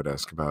Lyons. I would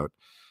ask about,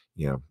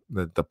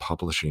 the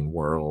publishing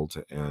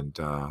world and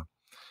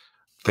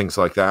things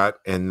like that,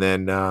 and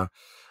then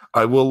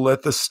I will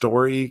let the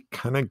story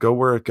kind of go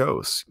where it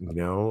goes.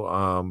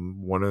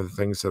 One of the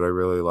things that I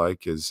really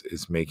like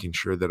is making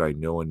sure that I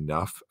know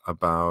enough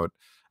about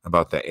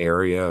the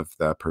area of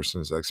that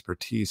person's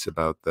expertise,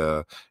 about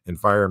the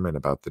environment,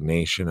 about the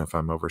nation, if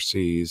I'm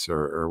overseas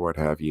or what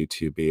have you,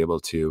 to be able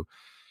to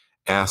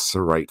ask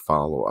the right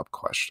follow-up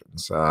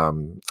questions.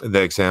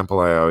 The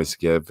example I always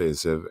give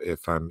is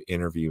if I'm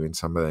interviewing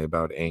somebody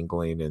about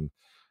angling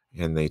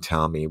and they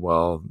tell me,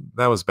 well,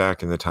 that was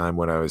back in the time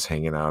when I was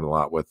hanging out a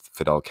lot with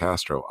Fidel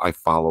Castro. I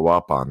follow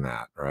up on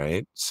that,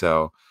 right?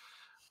 So,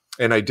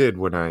 and I did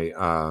when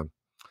I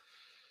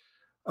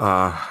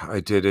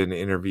did an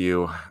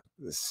interview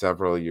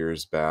several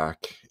years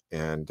back,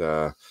 and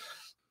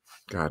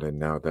God, and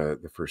now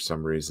for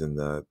some reason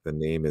the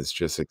name is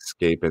just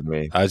escaping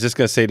me. I was just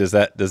gonna say, does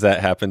that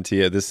happen to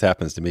you? This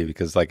happens to me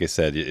because, like I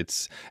said,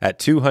 it's at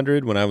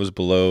 200. When I was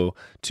below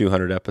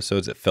 200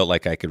 episodes, it felt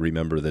like I could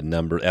remember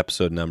the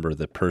episode number,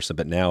 the person.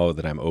 But now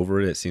that I'm over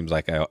it, it seems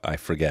like I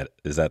forget.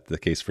 Is that the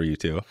case for you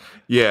too?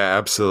 Yeah,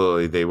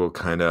 absolutely. They will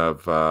kind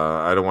of,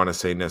 I don't want to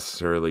say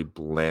necessarily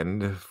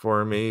blend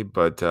for me,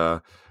 but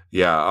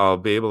yeah, I'll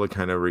be able to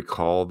kind of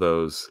recall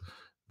those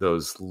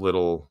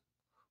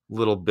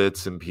little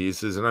bits and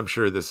pieces, and I'm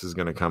sure this is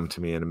going to come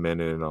to me in a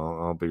minute, and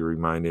I'll be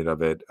reminded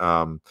of it.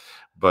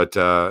 But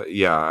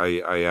yeah,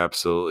 I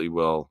absolutely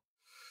will.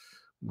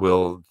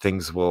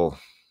 Things will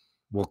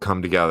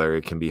come together.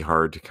 It can be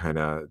hard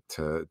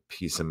to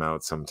piece them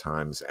out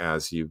sometimes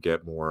as you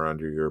get more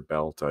under your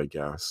belt, I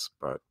guess.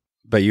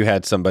 But you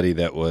had somebody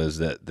that was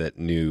that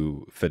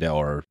knew Fidel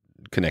or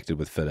connected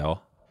with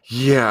Fidel.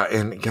 Yeah,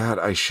 and God,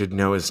 I should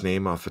know his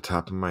name off the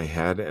top of my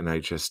head, and I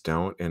just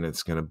don't, and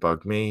it's gonna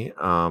bug me.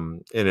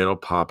 And it'll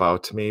pop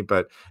out to me.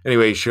 But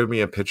anyway, he showed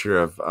me a picture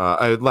of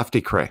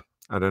Lefty Kreh.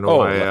 I don't know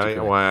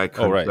why I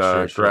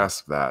couldn't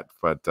grasp that,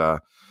 but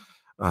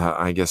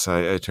I guess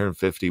I turned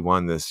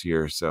 51 this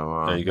year,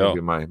 so there you go.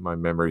 Maybe my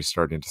memory's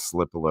starting to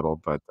slip a little,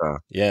 but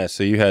yeah.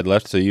 So you had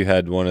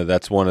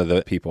that's one of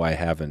the people I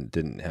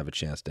didn't have a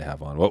chance to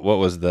have on. What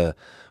was the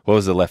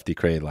Lefty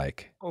Kreh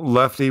like?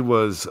 Lefty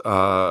was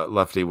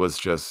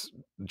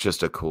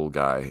just a cool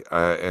guy,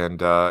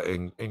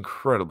 and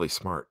incredibly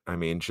smart. I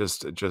mean,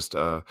 just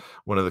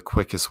one of the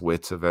quickest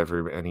wits of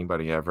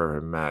anybody ever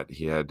met.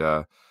 He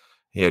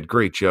had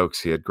great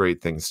jokes. He had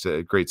great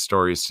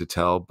stories to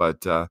tell.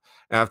 But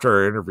after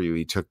our interview,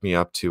 he took me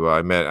up to,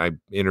 I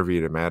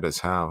interviewed him at his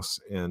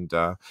house, and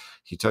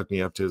he took me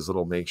up to his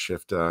little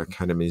makeshift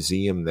kind of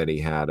museum that he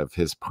had of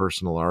his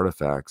personal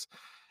artifacts.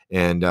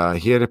 And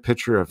he had a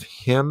picture of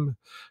him,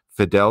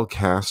 Fidel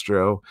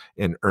Castro,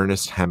 and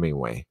Ernest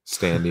Hemingway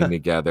standing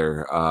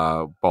together,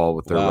 ball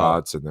with their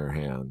rods in their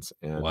hands.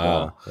 And,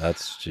 wow,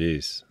 that's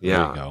jeez. Yeah,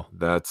 there you go.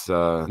 That's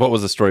what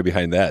was the story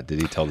behind that?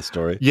 Did he tell the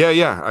story?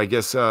 Yeah. I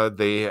guess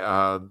they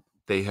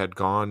had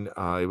gone.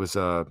 It was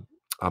a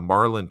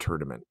marlin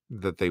tournament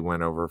that they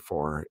went over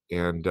for,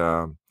 and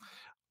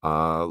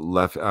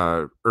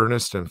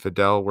Ernest and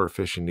Fidel were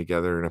fishing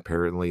together, and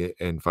apparently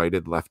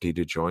invited Lefty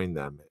to join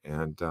them,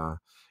 and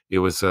it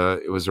was a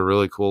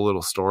really cool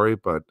little story.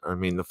 But I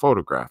mean, the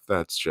photograph,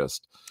 that's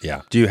just,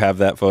 yeah. Do you have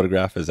that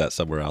photograph? Is that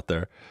somewhere out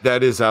there?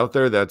 That is out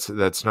there.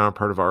 That's not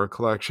part of our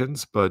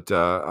collections, but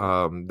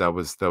that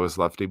was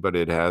Lefty, but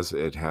it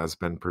has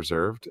been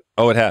preserved.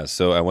 Oh, it has.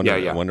 So I wonder,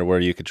 yeah. I wonder where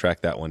you could track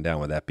that one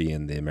down. Would that be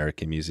in the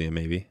American Museum,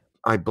 maybe?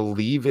 I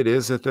believe it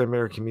is at the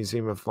American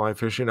Museum of Fly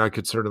Fishing. I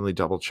could certainly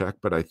double check,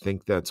 but I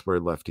think that's where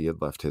Lefty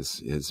had left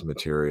his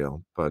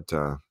material. But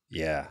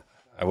yeah,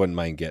 I wouldn't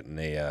mind getting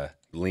a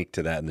link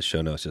to that in the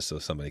show notes just so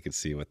somebody could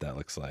see what that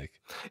looks like.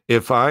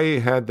 If I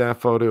had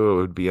that photo, it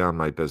would be on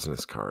my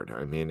business card.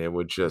 I mean, it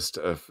would just,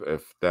 if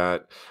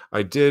that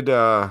I did,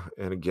 and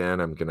again,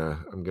 I'm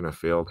gonna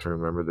fail to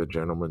remember the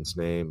gentleman's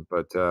name,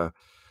 but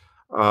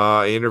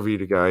I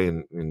interviewed a guy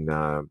in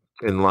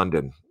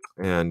London,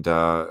 and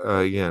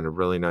again, a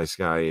really nice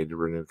guy. He'd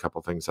written a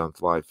couple things on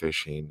fly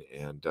fishing,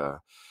 and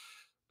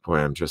boy,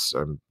 I'm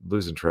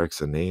losing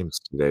tracks of names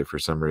today for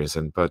some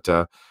reason. But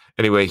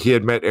anyway, he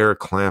had met Eric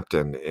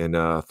Clapton in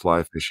a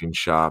fly fishing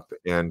shop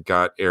and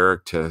got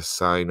Eric to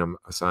sign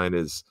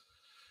his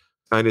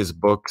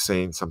book,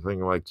 saying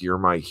something like "You're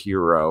my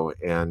hero,"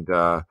 and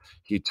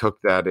he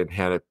took that and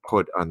had it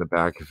put on the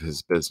back of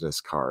his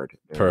business card.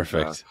 And,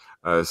 perfect.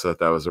 So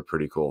that was a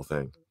pretty cool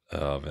thing.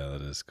 Oh man,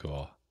 that is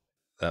cool.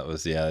 That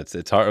was, yeah,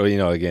 it's hard,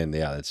 again,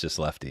 yeah, it's just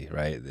Lefty,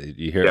 right?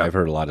 You hear, I've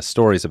heard a lot of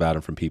stories about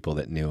him from people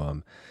that knew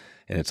him,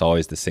 and it's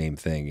always the same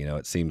thing.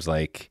 It seems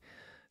like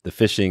the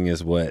fishing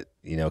is what,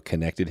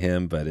 connected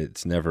him, but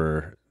it's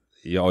never,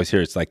 you always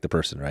hear it's like the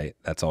person, right?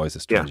 That's always the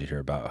stories you hear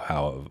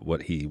about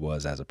what he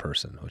was as a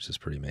person, which is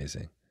pretty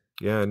amazing.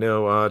 Yeah,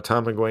 no,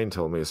 Tom McGuane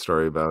told me a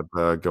story about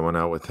going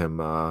out with him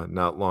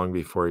not long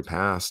before he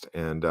passed.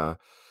 And,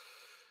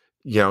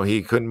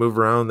 he couldn't move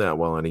around that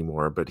well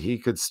anymore, but he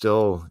could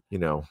still,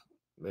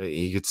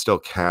 he could still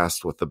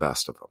cast with the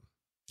best of them.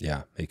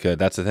 Yeah, he could.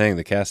 That's the thing,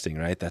 the casting,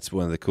 right? That's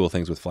one of the cool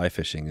things with fly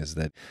fishing is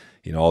that,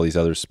 all these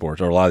other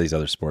sports, or a lot of these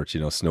other sports,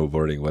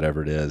 snowboarding,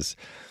 whatever it is,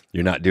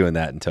 you're not doing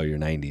that until you're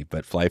 90.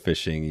 But fly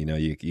fishing,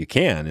 you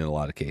can in a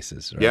lot of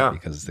cases, right? Yeah.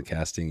 Because the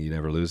casting, you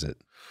never lose it.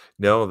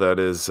 No, that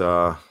is,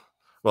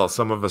 well,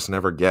 some of us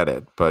never get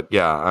it, but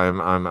yeah,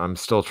 I'm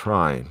still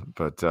trying.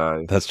 But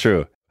that's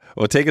true.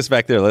 Well, take us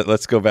back there.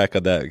 Let's go back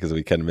on that because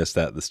we kind of missed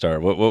that at the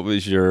start. What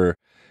was your,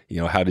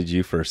 how did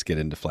you first get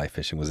into fly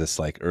fishing? Was this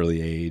like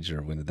early age,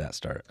 or when did that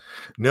start?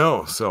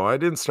 No, so I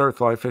didn't start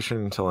fly fishing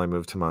until I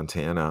moved to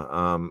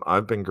Montana.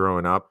 I've been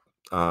growing up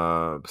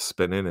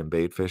spinning and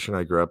bait fishing.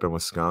 I grew up in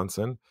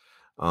Wisconsin.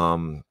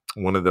 One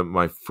of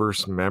my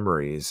first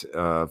memories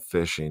of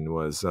fishing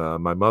was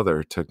my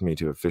mother took me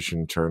to a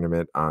fishing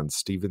tournament on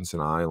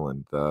Stevenson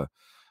Island,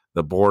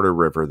 the border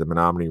river, the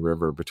Menominee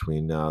River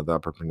between the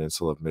Upper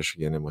Peninsula of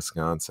Michigan and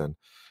Wisconsin.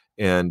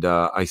 And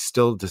I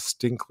still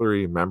distinctly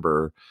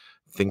remember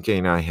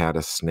thinking I had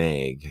a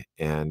snag,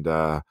 and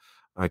I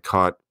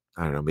caught,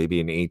 I don't know, maybe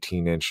an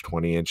 18-inch,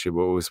 20-inch. It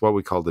was what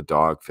we called a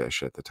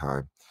dogfish at the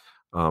time.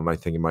 I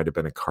think it might have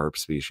been a carp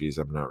species.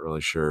 I'm not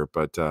really sure,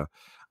 but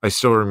I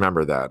still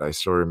remember that. I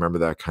still remember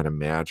that kind of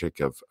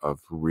magic of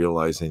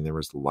realizing there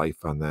was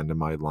life on the end of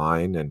my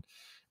line,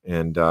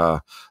 and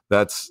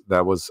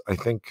that was, I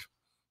think,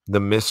 the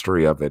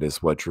mystery of it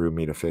is what drew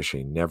me to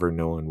fishing. Never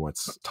knowing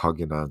what's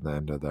tugging on the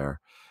end of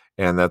there,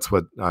 and that's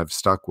what I've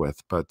stuck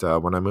with. But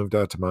when I moved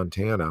out to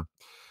Montana,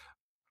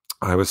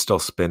 I was still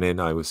spinning.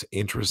 I was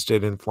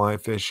interested in fly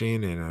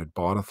fishing, and I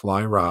bought a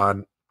fly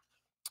rod.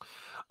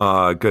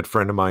 A good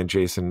friend of mine,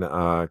 Jason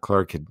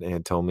Clark,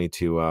 had told me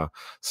to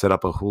set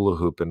up a hula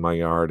hoop in my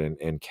yard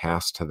and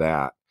cast to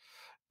that.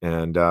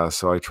 And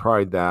so I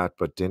tried that,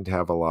 but didn't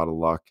have a lot of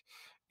luck.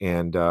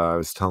 And I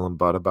was telling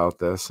Bud about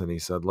this, and he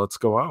said, "Let's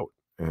go out."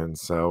 And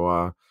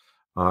so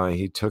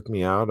he took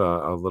me out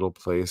a little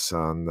place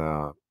on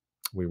the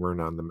we were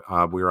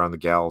on the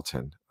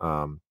Gallatin.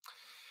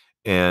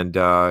 And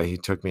he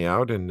took me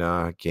out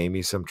and gave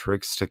me some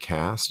tricks to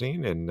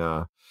casting,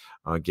 and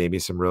gave me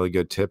some really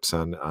good tips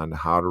on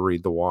how to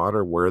read the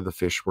water, where the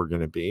fish were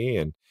going to be,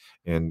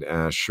 and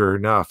sure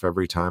enough,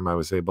 every time I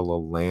was able to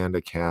land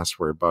a cast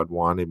where Bud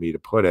wanted me to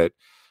put it,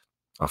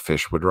 a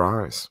fish would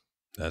rise.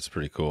 That's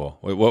pretty cool.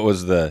 Wait, what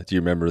was do you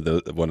remember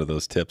one of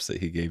those tips that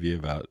he gave you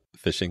about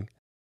fishing?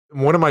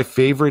 One of my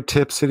favorite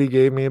tips that he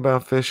gave me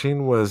about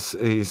fishing was,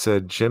 he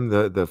said, "Jim,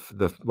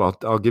 well,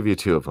 I'll give you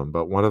two of them,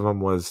 but one of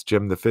them was,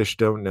 Jim, the fish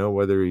don't know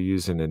whether you're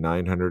using a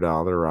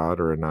 $900 rod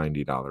or a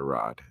 $90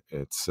 rod.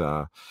 It's,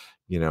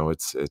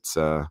 it's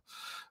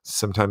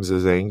sometimes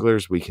as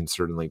anglers, we can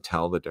certainly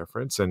tell the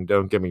difference. And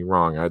don't get me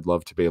wrong, I'd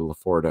love to be able to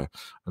afford a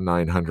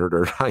 $900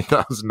 or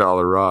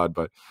 $9,000 rod,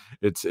 but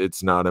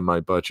it's not in my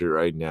budget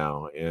right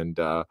now." And,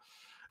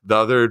 the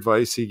other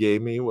advice he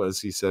gave me was,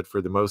 he said,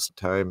 for the most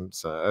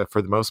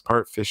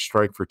part, fish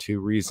strike for two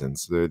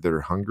reasons.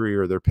 They're hungry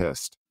or they're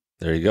pissed.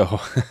 There you go.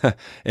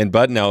 And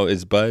Bud now,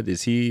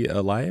 is he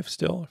alive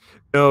still?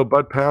 No,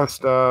 Bud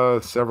passed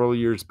several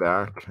years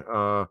back.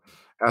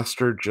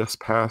 Esther just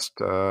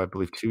passed, I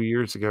believe 2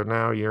 years ago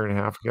now, a year and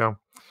a half ago.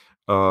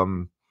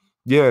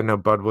 Yeah, no,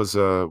 Bud was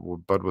a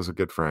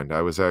good friend.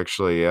 I was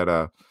actually at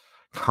a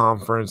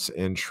conference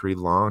in Sri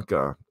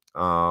Lanka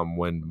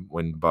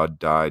when Bud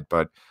died,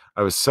 but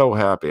I was so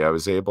happy. I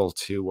was able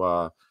to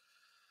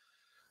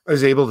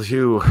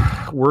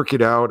work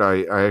it out.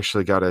 I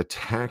actually got a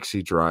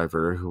taxi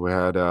driver who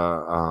had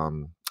a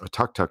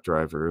tuk-tuk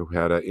driver who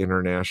had an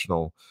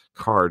international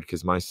card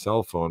because my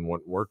cell phone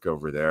wouldn't work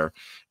over there.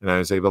 And I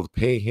was able to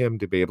pay him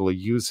to be able to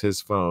use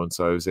his phone.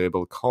 So I was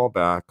able to call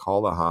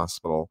the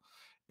hospital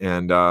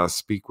and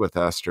speak with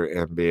Esther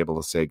and be able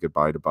to say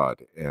goodbye to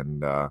Bud.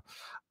 And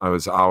I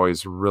was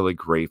always really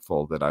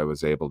grateful that I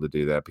was able to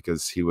do that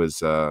because he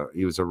was a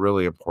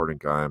really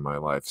important guy in my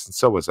life. And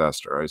so was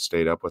Esther. I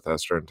stayed up with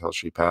Esther until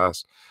she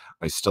passed.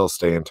 I still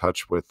stay in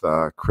touch with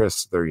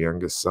Chris, their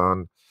youngest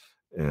son,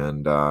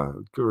 and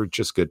we're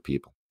just good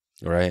people.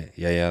 Right.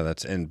 Yeah.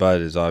 And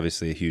Bud is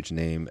obviously a huge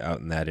name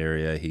out in that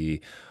area.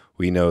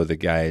 We know the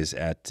guys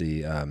at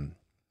the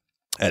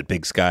at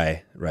Big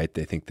Sky, right?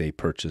 They think they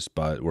purchased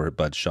Bud, where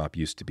Bud's shop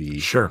used to be.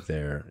 Sure.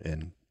 There.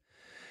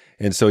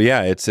 And so,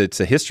 yeah, it's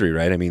a history,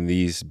 right? I mean,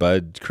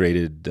 Bud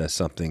created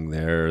something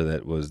there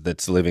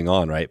that's living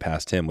on right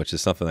past him, which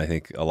is something I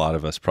think a lot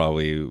of us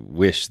probably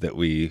wish that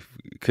we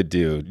could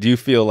do. Do you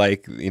feel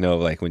like,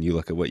 like when you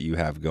look at what you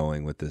have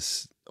going with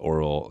this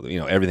oral,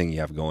 everything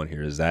you have going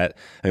here,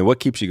 what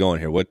keeps you going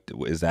here? What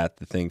is that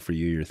the thing for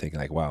you? You're thinking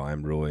like, wow,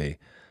 I'm really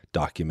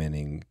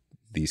documenting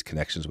these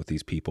connections with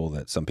these people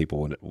that some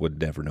people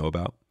would never know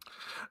about?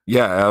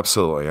 Yeah,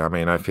 absolutely. I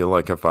mean, I feel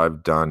like if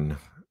I've done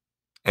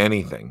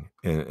anything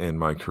in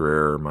my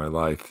career or my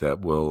life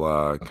that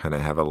will kind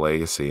of have a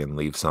legacy and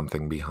leave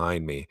something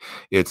behind me,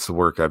 it's the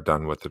work I've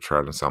done with the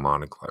Trout and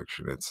Salmon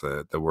collection. It's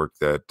the work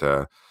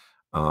that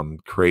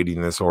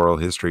creating this oral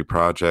history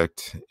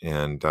project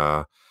and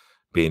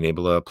being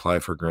able to apply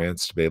for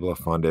grants to be able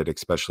to fund it,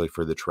 especially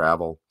for the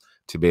travel,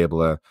 to be able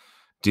to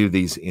do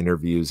these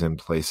interviews in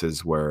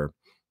places where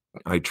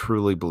I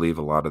truly believe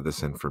a lot of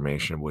this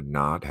information would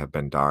not have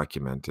been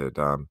documented.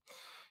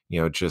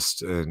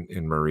 Just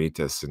in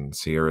Mauritius and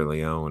Sierra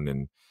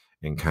Leone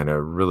and kind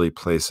of really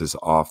places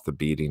off the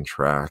beating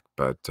track.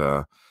 But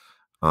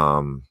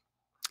um,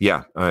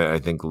 yeah, I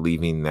think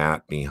leaving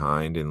that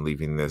behind and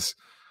leaving this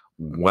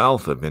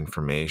wealth of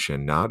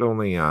information, not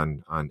only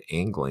on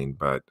angling,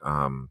 but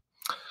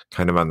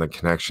kind of on the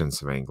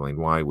connections of angling,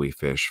 why we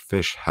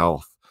fish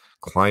health,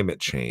 climate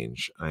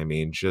change. I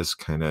mean, just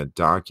kind of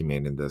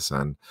documenting this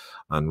on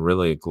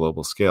really a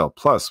global scale.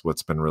 Plus,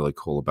 what's been really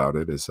cool about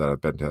it is that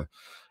I've been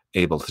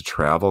able to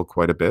travel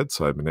quite a bit.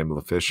 So I've been able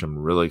to fish some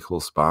really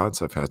cool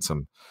spots. I've had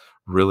some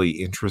really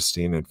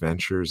interesting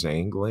adventures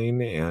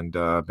angling and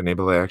been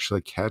able to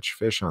actually catch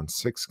fish on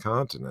 6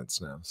 continents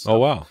now. Oh, So,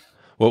 wow.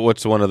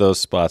 What's one of those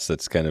spots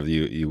that's kind of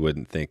you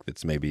wouldn't think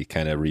that's maybe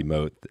kind of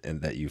remote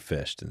and that you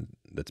fished and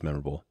that's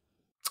memorable?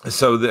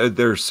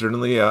 there's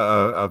certainly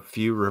a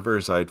few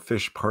rivers. I'd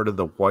fished part of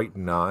the White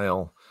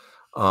Nile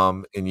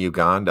in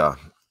Uganda.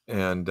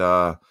 And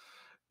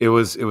it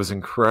was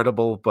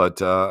incredible,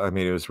 but I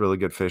mean, it was really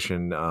good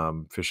fishing.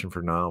 Fishing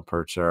for Nile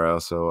perch there. I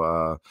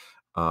also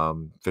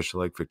fished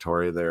Lake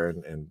Victoria there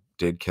and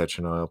did catch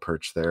an oil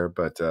perch there.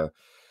 But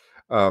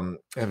I've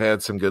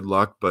had some good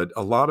luck. But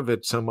a lot of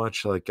it, so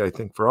much like I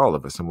think for all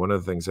of us, and one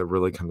of the things that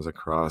really comes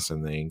across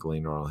in the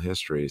angling oral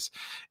histories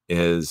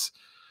is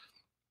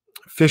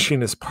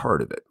fishing is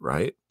part of it,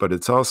 right? But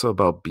it's also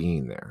about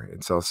being there.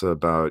 It's also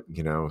about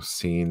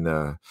seeing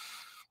the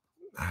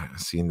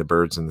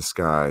birds in the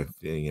sky,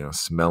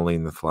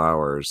 smelling the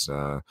flowers,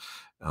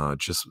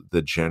 just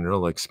the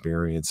general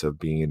experience of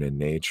being in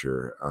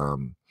nature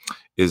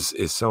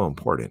is so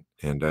important.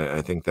 And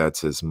I think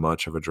that's as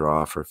much of a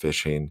draw for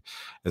fishing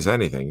as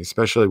anything,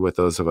 especially with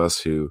those of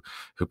us who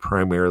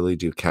primarily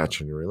do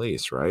catch and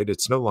release, right?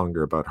 It's no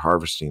longer about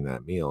harvesting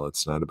that meal.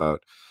 It's not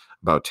about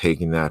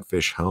taking that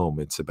fish home.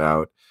 It's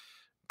about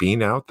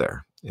being out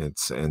there.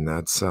 That's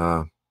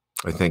I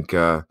think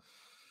oh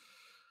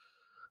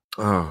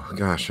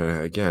gosh,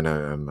 again,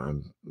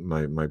 I'm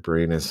my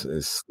brain is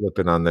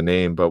slipping on the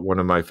name, but one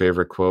of my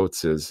favorite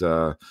quotes is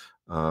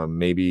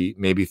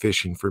maybe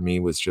fishing for me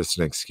was just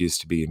an excuse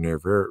to be near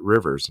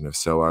rivers, and if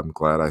so, I'm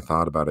glad I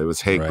thought about it. It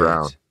was Haig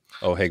Brown. Right.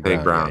 Oh, Haig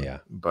Haig Brown. Yeah,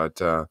 Brown.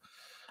 yeah.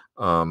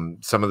 But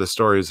some of the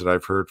stories that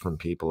I've heard from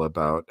people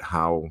about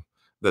how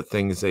the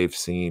things they've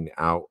seen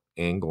out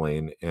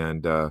angling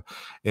and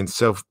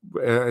so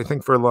I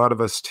think for a lot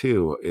of us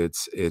too,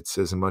 it's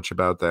as much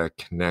about that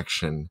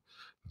connection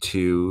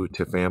to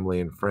family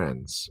and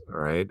friends,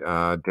 right?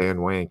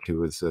 Dan Wank,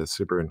 who was the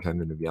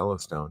superintendent of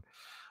Yellowstone,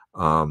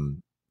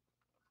 um,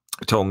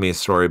 told me a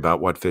story about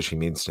what fishing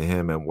means to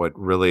him, and what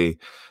really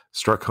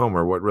struck home,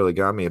 or what really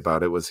got me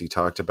about it, was he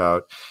talked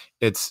about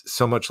it's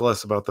so much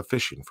less about the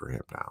fishing for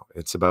him now.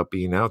 It's about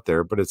being out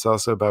there, but it's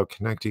also about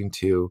connecting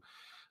to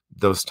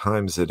those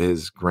times that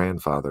his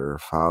grandfather or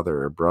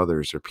father or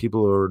brothers or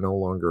people who are no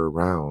longer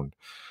around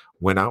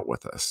went out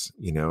with us,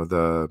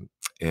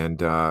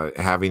 and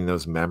having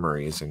those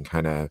memories and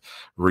kind of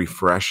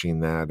refreshing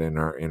that in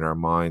our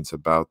minds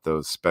about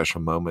those special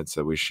moments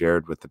that we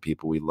shared with the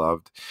people we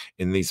loved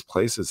in these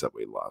places that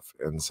we love,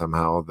 and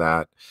somehow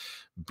that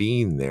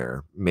being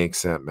there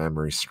makes that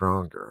memory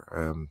stronger.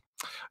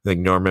 I think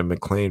Norman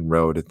McLean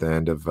wrote at the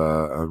end of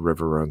A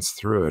River Runs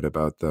Through It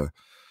about the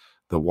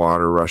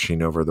water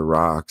rushing over the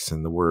rocks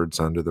and the words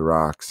under the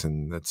rocks,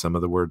 and that some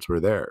of the words were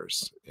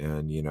theirs.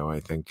 And I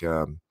think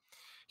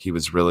he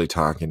was really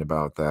talking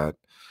about that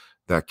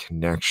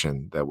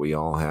connection that we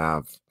all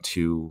have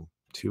to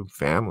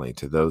family,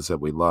 to those that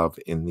we love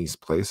in these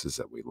places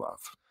that we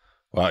love.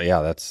 Well,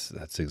 yeah,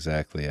 that's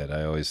exactly it.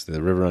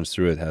 The River Runs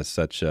Through It has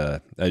such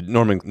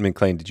Norman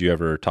McLean. Did you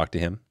ever talk to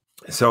him?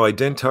 So I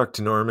didn't talk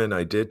to Norman.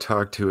 I did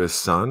talk to his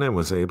son and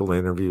was able to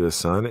interview his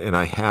son. And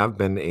I have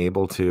been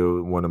able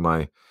to, one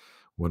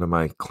of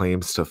my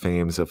claims to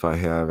fame, if I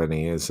have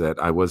any, is that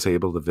I was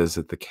able to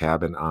visit the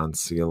cabin on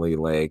Sealy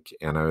Lake,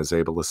 and I was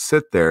able to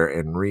sit there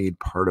and read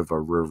part of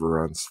A River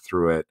Runs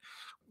Through It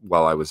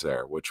while I was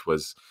there, which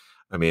was,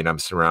 I mean, I'm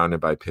surrounded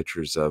by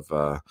pictures of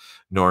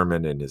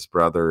Norman and his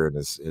brother and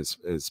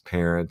his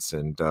parents,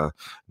 and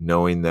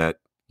knowing that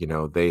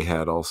they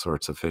had all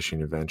sorts of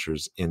fishing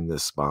adventures in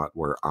this spot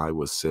where I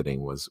was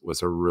sitting was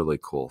a really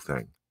cool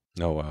thing.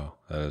 Oh, wow,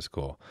 that is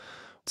cool.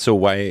 So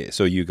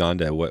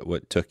Uganda?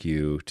 What took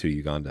you to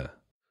Uganda?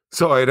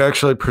 So I'd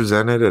actually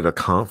presented at a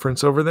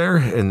conference over there,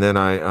 and then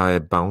I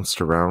bounced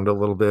around a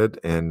little bit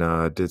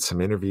and did some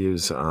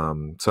interviews.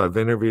 So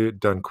I've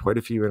done quite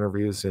a few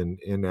interviews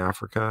in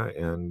Africa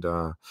and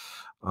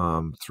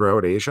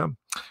throughout Asia,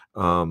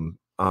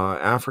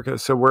 Africa.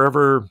 So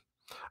wherever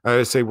I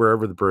would say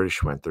wherever the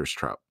British went, there's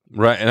trout.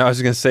 Right, and I was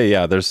going to say,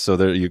 yeah,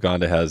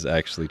 Uganda has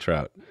actually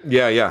trout.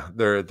 Yeah.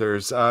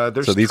 There's so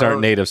these trout.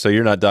 aren't native. So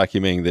you're not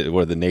documenting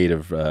the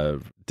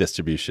native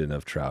distribution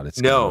of trout.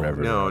 It's no.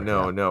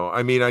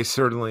 I mean, I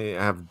certainly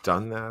have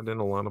done that in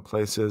a lot of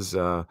places.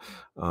 Done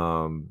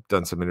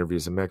some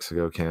interviews in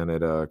Mexico,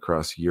 Canada,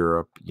 across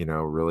Europe.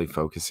 Really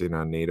focusing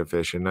on native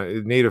fish, and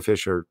native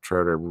fish or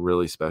trout are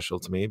really special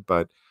to me.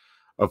 But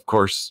of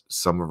course,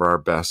 some of our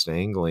best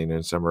angling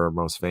and some of our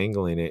most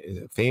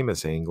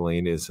famous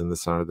angling is in the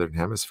southern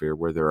hemisphere,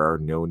 where there are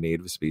no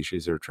native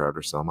species or trout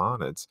or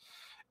salmonids.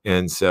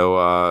 And so,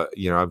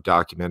 I've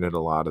documented a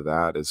lot of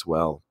that as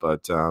well.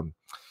 But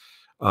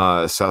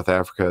South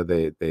Africa,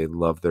 they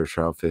love their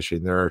trout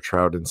fishing. There are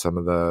trout in some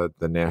of the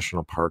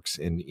national parks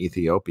in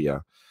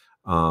Ethiopia,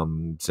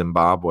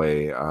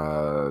 Zimbabwe,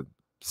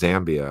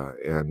 Zambia,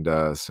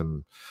 and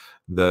some.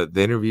 The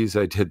interviews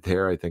I did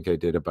there, I think I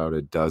did about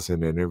a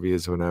dozen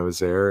interviews when I was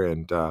there.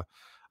 And that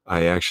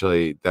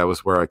was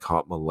where I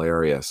caught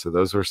malaria. So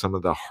those were some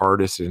of the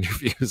hardest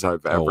interviews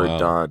I've ever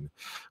done.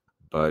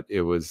 But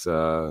it was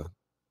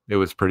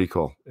pretty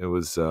cool. It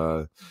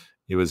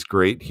was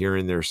great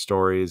hearing their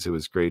stories. It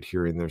was great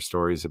hearing their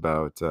stories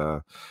about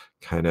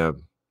kind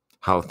of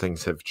how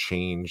things have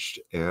changed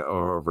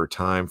over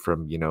time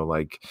from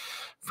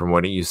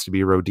when it used to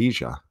be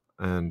Rhodesia.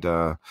 And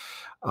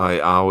I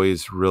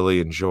always really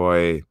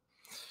enjoy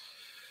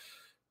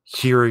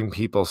hearing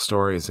people's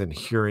stories and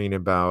hearing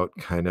about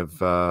kind of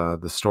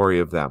the story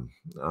of them.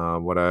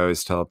 What I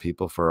always tell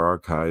people for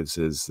archives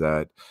is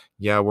that,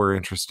 we're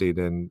interested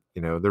in,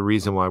 the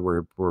reason why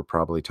we're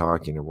probably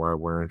talking and why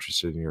we're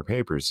interested in your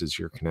papers is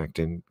your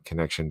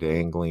connection to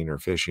angling or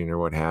fishing or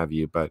what have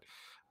you. But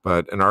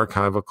an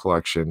archival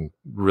collection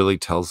really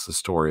tells the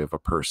story of a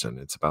person.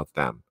 It's about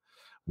them.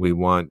 We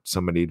want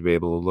somebody to be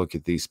able to look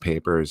at these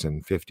papers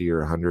in 50 or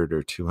 100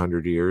 or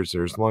 200 years,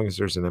 or as long as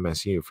there's an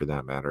MSU for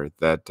that matter,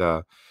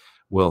 that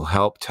will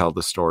help tell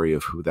the story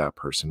of who that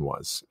person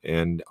was,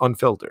 and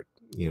unfiltered,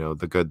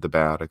 the good, the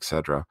bad,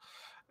 etc.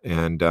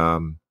 And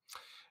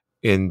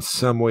in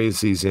some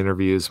ways, these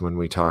interviews, when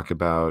we talk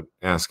about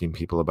asking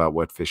people about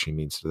what fishing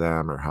means to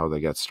them or how they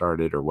got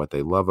started or what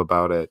they love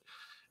about it,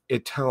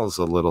 it tells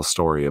a little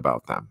story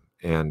about them.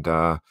 And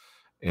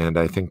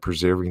I think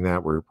preserving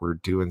that, we're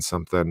doing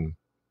something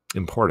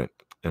important.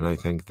 And I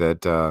think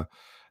that the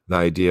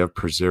idea of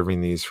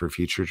preserving these for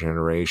future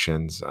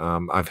generations,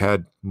 I've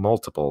had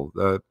multiple,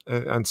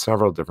 on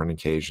several different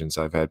occasions,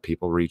 I've had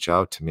people reach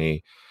out to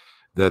me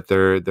that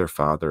their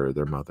father or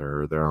their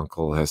mother or their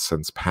uncle has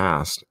since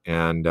passed,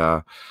 and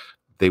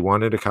they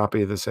wanted a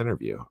copy of this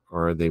interview,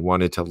 or they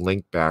wanted to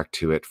link back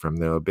to it from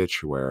the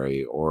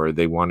obituary, or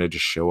they wanted to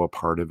show a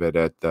part of it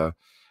at the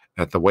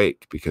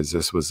wake, because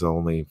this was the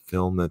only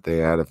film that they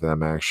had of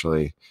them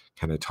actually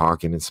kind of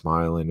talking and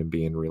smiling and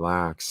being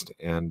relaxed.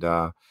 And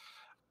so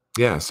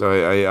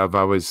I've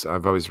always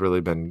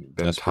really been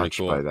touched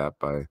cool. by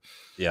that.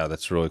 Yeah,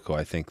 that's really cool.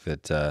 I think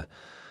that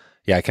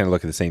I kind of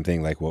look at the same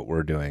thing like what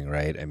we're doing,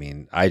 right? I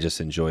mean, I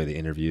just enjoy the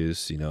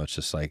interviews. It's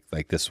just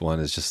like this one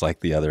is just like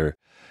the other,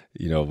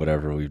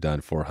 whatever we've done,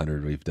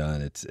 400 we've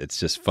done. It's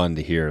just fun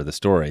to hear the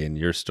story, and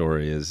your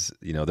story is,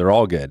 they're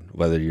all good,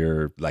 whether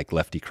you're like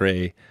Lefty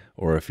Kreh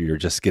or if you're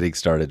just getting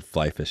started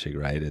fly fishing,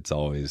 right? It's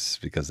always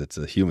because it's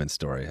a human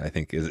story, I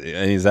think.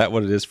 Is that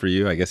what it is for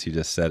you? I guess you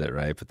just said it,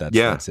 right? But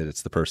that's it.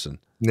 It's the person.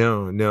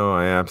 No,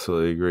 I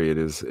absolutely agree. It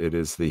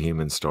is the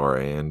human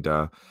story.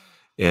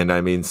 And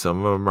I mean,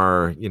 some of them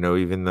are,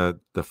 even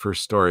the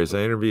first stories. I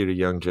interviewed a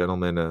young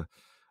gentleman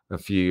a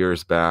few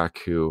years back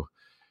who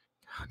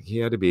I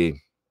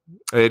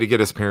had to get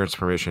his parents'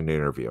 permission to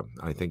interview him.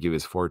 I think he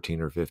was 14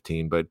 or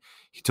 15, but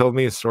he told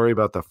me a story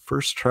about the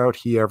first trout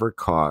he ever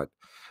caught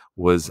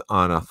was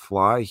on a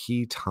fly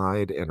he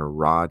tied and a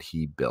rod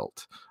he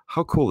built.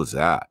 How cool is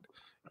that?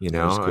 Cool.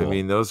 I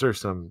mean, those are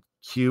some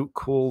cute,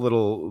 cool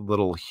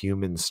little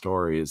human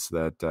stories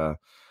that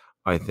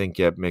I think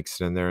get mixed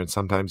in there, and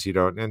sometimes you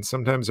don't. And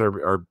sometimes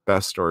our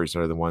best stories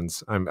are the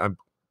ones, I'm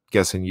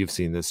guessing you've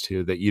seen this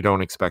too, that you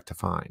don't expect to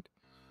find.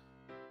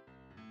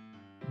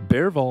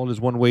 BearVault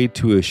is one way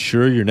to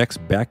assure your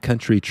next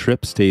backcountry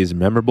trip stays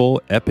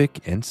memorable, epic,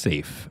 and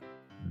safe.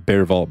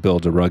 BearVault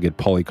builds a rugged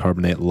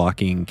polycarbonate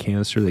locking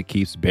canister that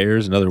keeps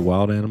bears and other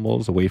wild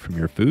animals away from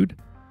your food.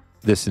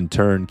 This in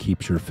turn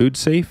keeps your food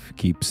safe,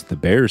 keeps the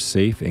bears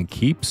safe, and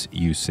keeps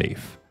you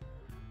safe.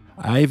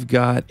 I've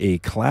got a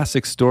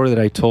classic story that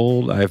I've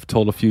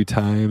told a few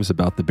times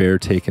about the bear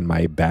taking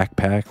my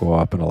backpack while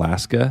up in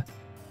Alaska.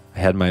 I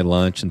had my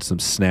lunch and some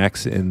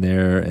snacks in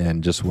there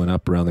and just went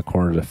up around the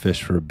corner to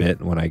fish for a bit.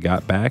 And when I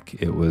got back,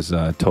 it was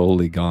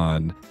totally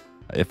gone.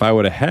 If I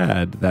would have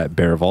had that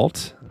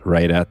BearVault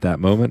right at that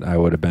moment, I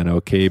would have been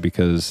okay,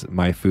 because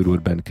my food would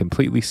have been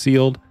completely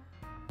sealed.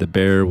 The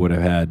bear would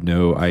have had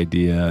no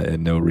idea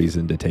and no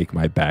reason to take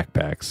my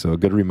backpack. So a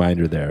good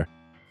reminder there.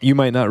 You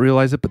might not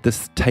realize it, but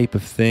this type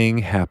of thing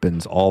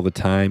happens all the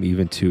time,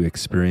 even to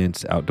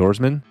experienced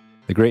outdoorsmen.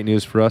 The great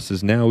news for us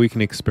is now we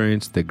can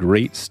experience the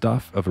great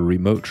stuff of a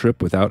remote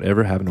trip without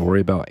ever having to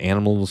worry about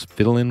animals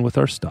fiddling with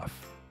our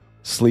stuff.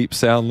 Sleep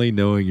soundly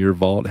knowing your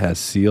vault has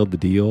sealed the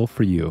deal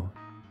for you.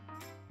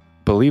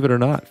 Believe it or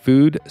not,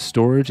 food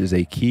storage is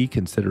a key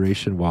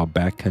consideration while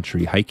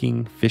backcountry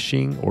hiking,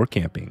 fishing, or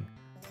camping.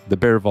 The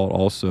BearVault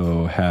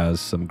also has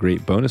some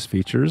great bonus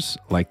features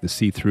like the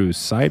see-through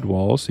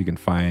sidewall so you can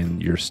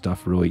find your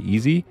stuff really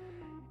easy,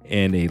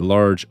 and a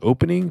large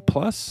opening,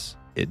 plus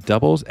it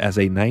doubles as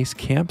a nice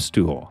camp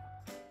stool.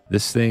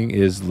 This thing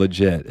is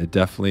legit. It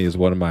definitely is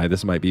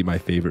this might be my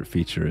favorite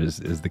feature is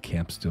the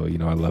camp stool. You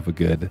know, I love a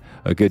good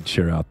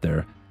chair out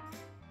there.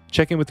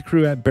 Check in with the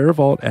crew at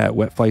BearVault at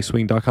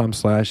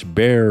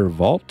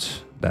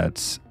wetflyswing.com/BearVault.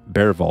 That's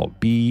BearVault,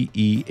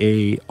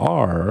 BearVault.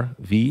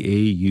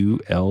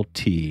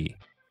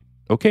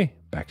 Okay,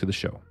 back to the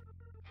show.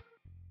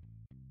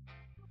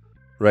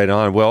 Right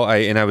on. Well,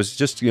 I was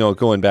just,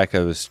 going back, I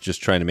was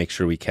just trying to make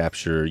sure we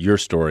capture your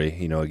story,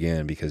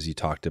 again, because you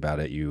talked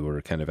about it. You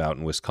were kind of out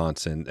in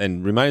Wisconsin.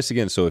 And remind us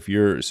again, so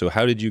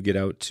how did you get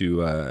out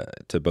to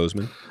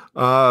Bozeman?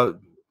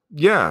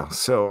 Yeah,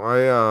 so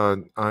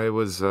I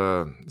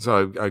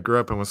grew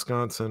up in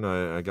Wisconsin.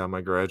 I got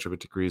my graduate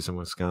degrees in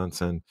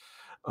Wisconsin.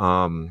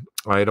 I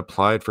had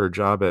applied for a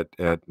job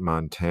at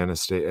Montana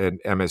State, at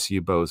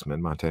MSU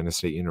Bozeman, Montana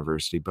State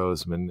University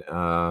Bozeman,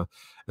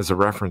 as a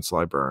reference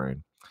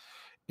librarian.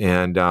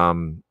 And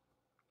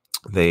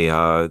they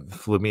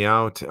flew me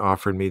out,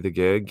 offered me the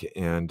gig,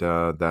 and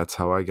that's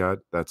how I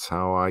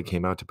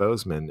came out to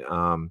Bozeman.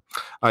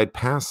 I'd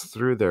passed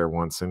through there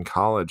once in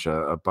college.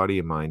 A buddy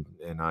of mine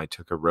and I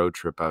took a road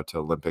trip out to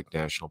Olympic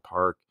National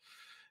Park,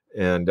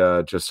 and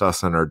just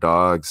us and our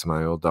dogs,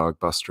 my old dog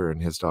Buster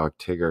and his dog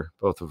Tigger,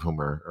 both of whom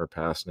are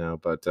passed now.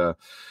 But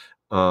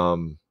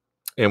and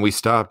we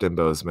stopped in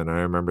Bozeman.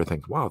 I remember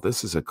thinking, wow,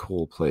 this is a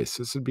cool place.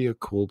 This would be a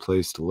cool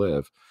place to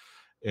live.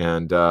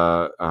 And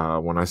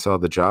when I saw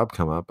the job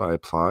come up, I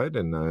applied,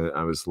 and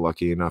I was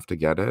lucky enough to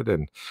get it.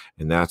 And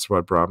that's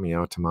what brought me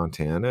out to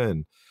Montana.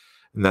 And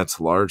that's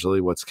largely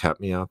what's kept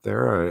me out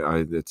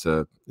there. It's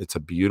a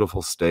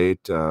beautiful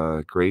state,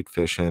 great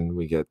fishing.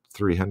 We get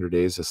 300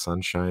 days of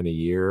sunshine a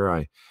year.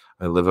 I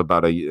live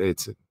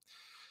it's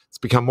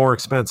become more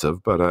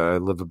expensive, but I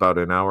live about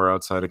an hour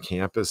outside of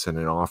campus in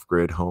an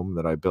off-grid home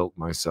that I built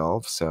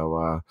myself.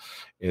 So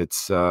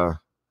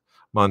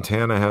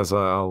Montana has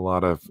a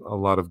lot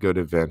of good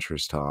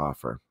adventures to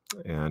offer,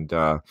 and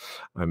I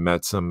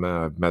met some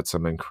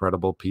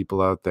incredible people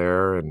out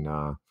there,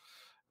 and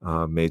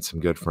made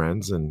some good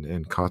friends,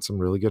 and caught some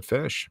really good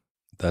fish.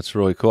 That's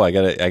really cool. I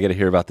gotta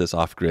hear about this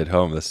off-grid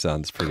home. This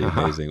sounds pretty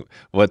amazing.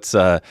 Was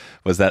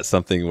that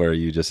something where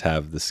you just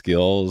have the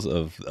skills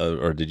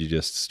or did you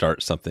just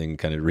start something,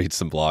 kind of read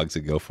some blogs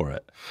and go for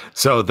it?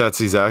 So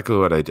that's exactly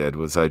what I did.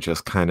 Was I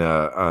just kind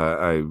of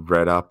I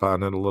read up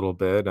on it a little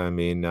bit. I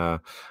mean.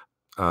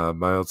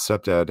 My old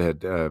stepdad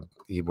had,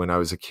 when I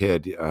was a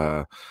kid,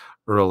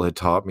 Earl had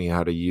taught me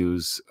how to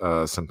use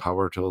some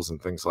power tools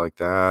and things like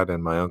that.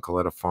 And my uncle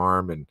had a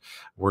farm and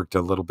worked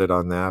a little bit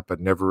on that, but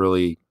never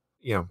really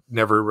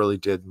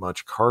did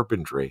much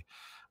carpentry.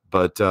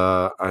 But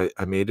I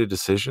made a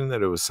decision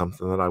that it was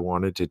something that I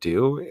wanted to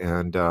do.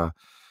 And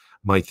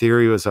my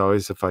theory was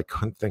always, if I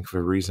couldn't think of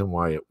a reason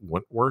why it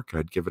wouldn't work,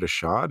 I'd give it a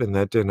shot. And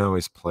that didn't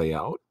always play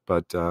out.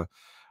 But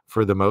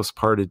for the most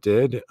part, it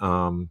did.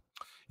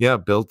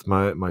 Built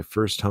my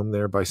first home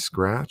there by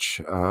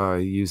scratch,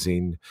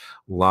 using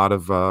a lot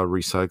of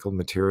recycled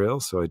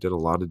materials. So I did a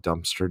lot of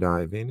dumpster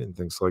diving and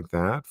things like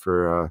that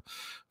for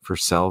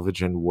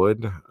salvage and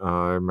wood.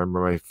 I remember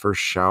my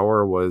first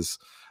shower was,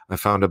 I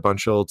found a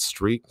bunch of old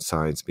street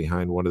signs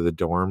behind one of the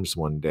dorms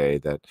one day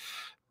that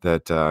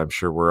I'm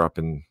sure were up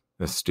in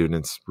a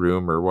student's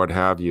room or what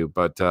have you.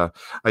 But I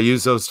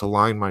used those to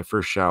line my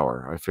first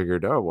shower. I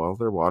figured, oh, well,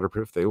 they're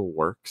waterproof. They will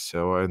work.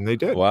 So, and they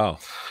did. Wow.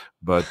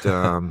 But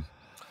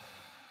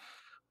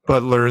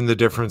but learn the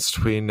difference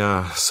between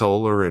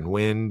solar and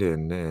wind,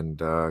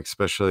 and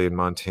especially in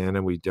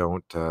Montana, we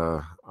don't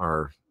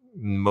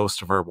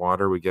most of our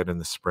water we get in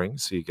the spring,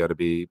 so you got to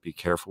be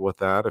careful with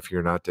that if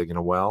you're not digging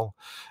a well.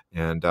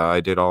 And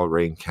I did all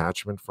rain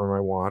catchment for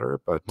my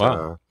water, but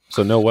wow.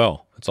 So no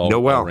well, it's all no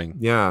well. All rain.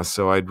 Yeah,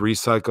 so I'd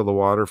recycle the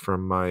water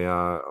from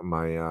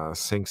my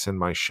sinks in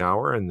my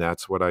shower, and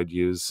that's what I'd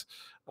use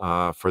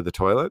for the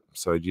toilet.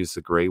 So I'd use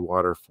the gray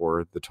water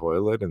for the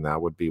toilet, and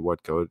that would be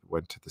what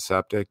went to the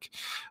septic.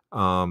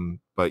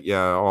 But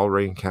yeah, all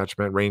rain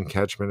catchment. Rain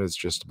catchment is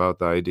just about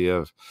the idea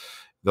of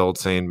the old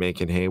saying,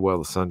 making hay while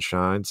the sun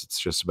shines. It's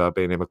just about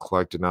being able to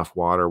collect enough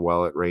water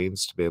while it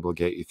rains to be able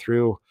to get you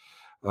through.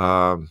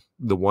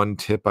 The one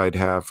tip I'd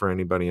have for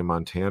anybody in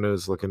Montana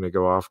who's looking to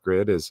go off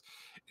grid is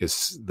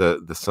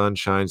the sun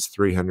shines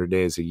 300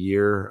 days a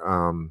year.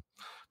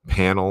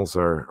 Panels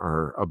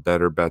are a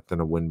better bet than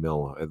a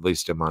windmill, at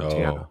least in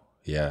Montana. Oh,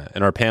 yeah.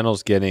 And our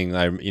panels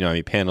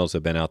panels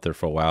have been out there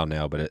for a while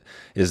now, but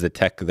is the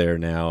tech there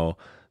now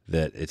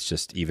that it's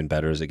just even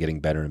better? Is it getting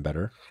better and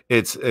better?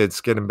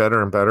 It's getting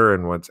better and better,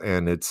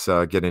 and it's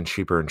getting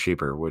cheaper and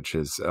cheaper, which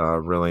is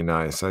really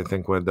nice. I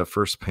think when the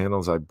first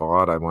panels I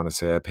bought, I want to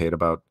say I paid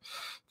about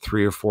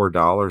 $3 or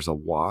 $4 a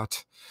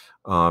watt.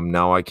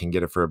 Now I can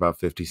get it for about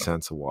 50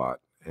 cents a watt.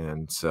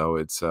 and so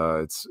it's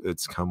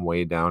come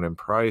way down in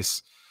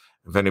price.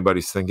 If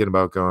anybody's thinking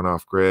about going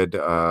off grid,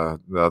 the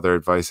other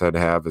advice I'd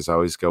have is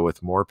always go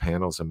with more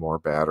panels and more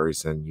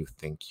batteries than you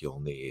think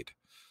you'll need.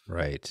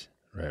 Right.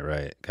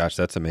 Gosh,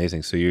 that's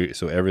amazing.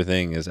 So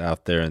everything is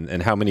out there,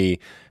 and how many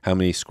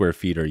square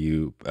feet are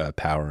you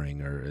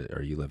powering, or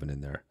are you living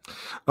in there?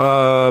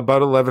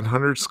 About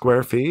 1,100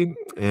 square feet,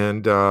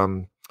 and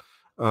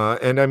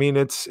I mean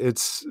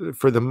it's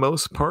for the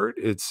most part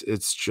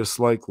it's just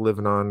like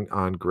living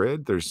on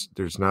grid.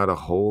 There's not a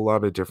whole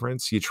lot of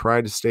difference. You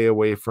try to stay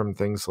away from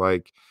things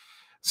like,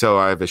 so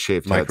I have a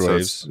shaved head.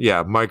 Microwaves.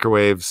 So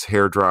microwaves,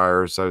 hair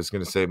dryers. I was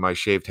going to say my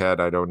shaved head,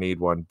 I don't need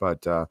one,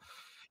 but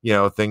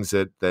things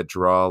that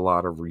draw a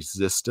lot of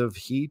resistive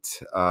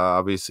heat.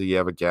 Obviously, you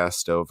have a gas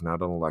stove,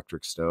 not an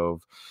electric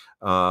stove.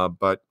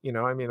 But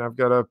I mean, I've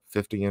got a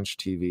 50-inch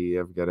TV.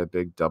 I've got a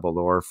big double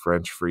door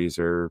French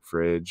freezer,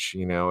 fridge.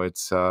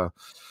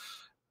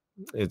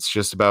 It's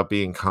just about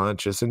being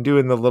conscious and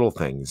doing the little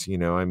things.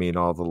 I mean,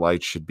 all the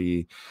lights should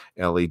be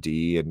LED,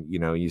 and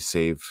you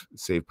save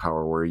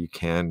power where you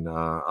can.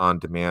 On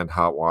demand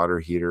hot water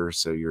heater,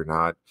 so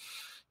you're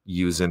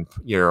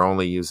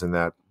only using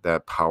that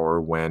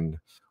power when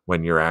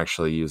you're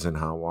actually using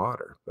hot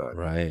water. But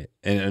right.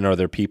 And are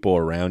there people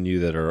around you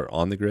that are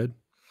on the grid?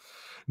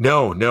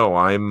 No,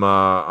 I'm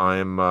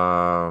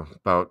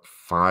about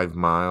 5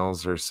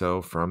 miles or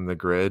so from the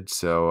grid.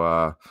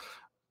 So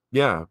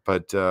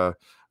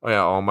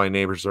all my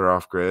neighbors are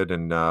off grid,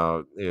 and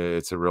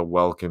it's a real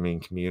welcoming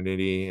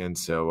community, and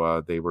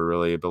so they were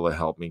really able to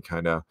help me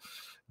kind of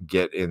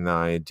get in the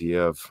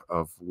idea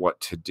of what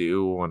to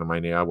do.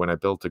 When I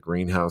built a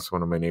greenhouse,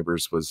 one of my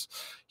neighbors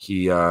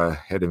he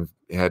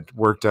had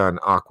worked on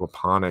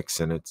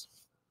aquaponics in its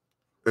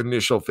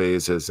initial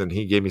phases, and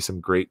he gave me some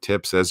great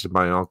tips, as did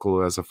my uncle who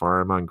has a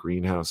farm on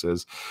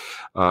greenhouses.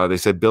 They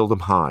said, build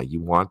them high.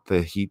 You want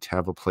the heat to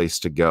have a place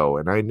to go.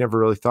 And I never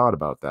really thought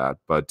about that,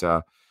 but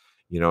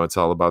it's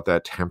all about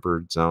that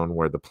tempered zone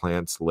where the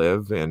plants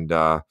live. And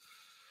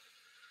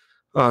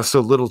so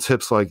little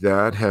tips like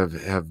that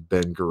have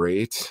been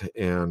great.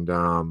 And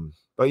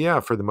but yeah,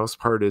 for the most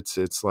part,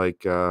 it's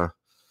like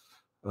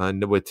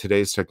with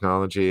today's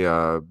technology,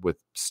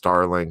 with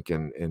Starlink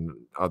and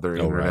other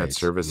internet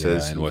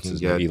services, and what's his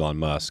name, Elon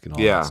Musk and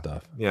all that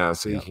stuff. Yeah,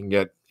 so you can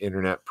get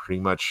internet pretty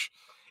much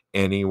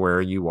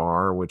anywhere you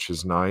are, which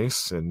is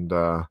nice. And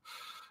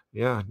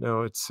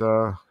it's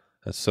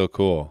that's so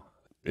cool.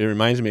 It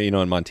reminds me,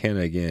 in Montana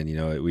again,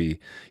 you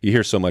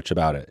hear so much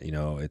about it.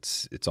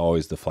 It's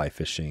always the fly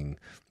fishing,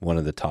 one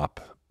of the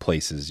top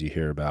places you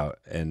hear about,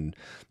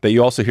 but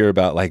you also hear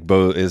about like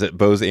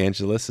Bose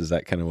Angeles? Is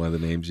that kind of one of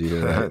the names you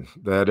hear? Right?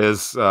 That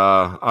is,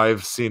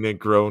 I've seen it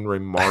grown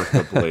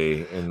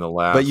remarkably in the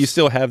last. But you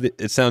still have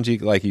it sounds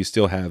like you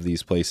still have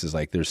these places.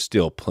 Like there's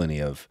still plenty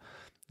of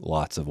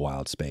lots of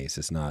wild space.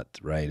 It's not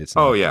right. It's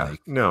not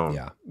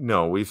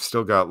no. We've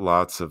still got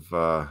lots of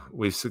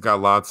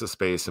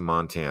space in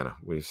Montana.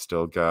 We've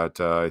still got.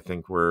 I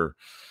think we're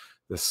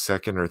the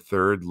second or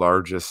third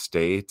largest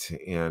state,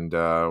 and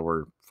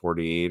we're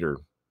 48 or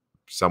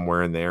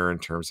somewhere in there in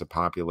terms of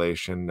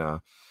population.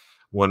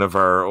 One of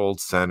our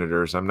old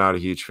senators, I'm not a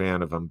huge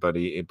fan of him, but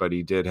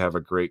he did have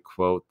a great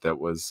quote that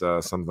was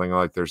something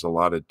like, "There's a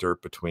lot of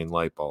dirt between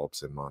light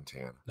bulbs in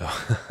Montana."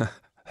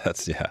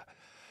 That's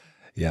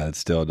it's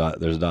still not.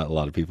 There's not a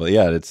lot of people.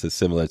 Yeah, it's a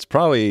similar. It's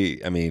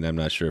probably. I mean, I'm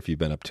not sure if you've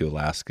been up to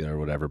Alaska or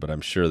whatever, but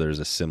I'm sure there's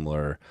a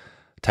similar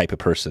type of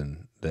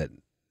person that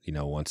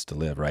wants to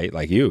live right.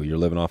 Like you're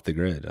living off the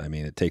grid. I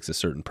mean, it takes a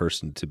certain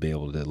person to be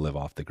able to live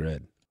off the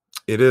grid.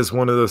 It is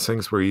one of those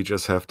things where you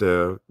just have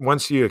to,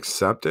 once you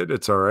accept it,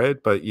 it's all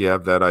right. But you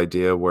have that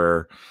idea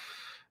where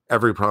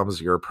every problem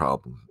is your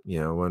problem.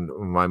 When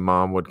my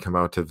mom would come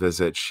out to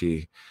visit,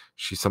 she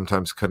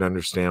sometimes couldn't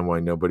understand why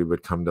nobody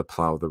would come to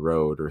plow the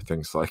road or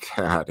things like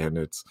that. And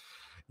it's,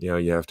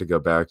 you have to go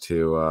back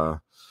to,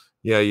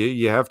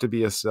 you have to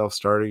be a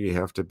self-starter. You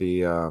have to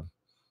be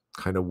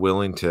kind of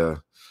willing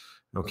to,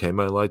 okay,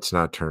 my light's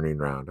not turning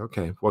around.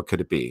 Okay, what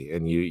could it be?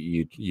 And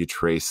you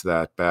trace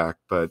that back.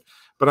 But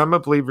I'm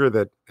a believer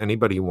that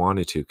anybody who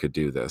wanted to could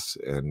do this.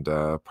 And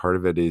part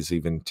of it is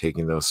even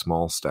taking those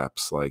small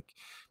steps, like,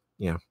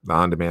 the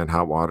on-demand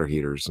hot water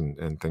heaters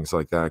and things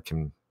like that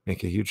can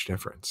make a huge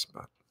difference.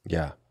 But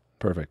yeah,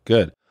 perfect.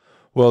 Good.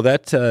 Well,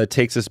 that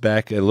takes us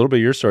back a little bit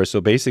of your story.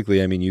 So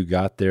basically, I mean, you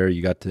got there,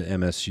 you got to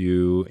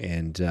MSU,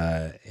 and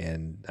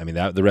I mean,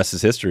 the rest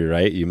is history,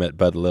 right? You met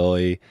Bud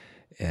Lilly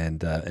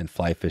and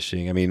fly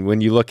fishing. I mean,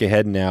 when you look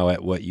ahead now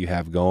at what you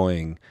have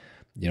going,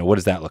 what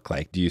does that look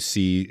like? Do you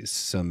see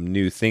some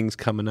new things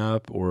coming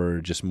up,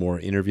 or just more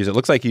interviews? It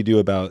looks like you do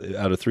about,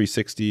 out of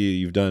 360,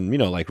 you've done,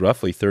 like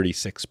roughly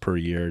 36 per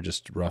year,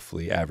 just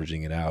roughly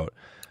averaging it out.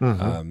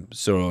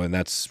 Mm-hmm. And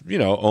that's,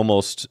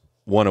 almost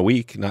one a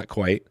week, not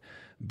quite.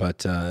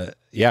 But are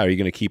you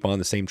going to keep on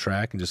the same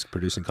track and just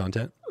producing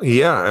content?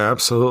 Yeah,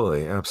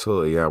 absolutely.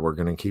 Yeah, we're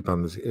going to keep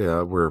on this.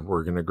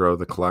 We're going to grow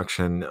the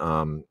collection,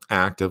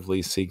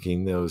 actively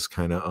seeking those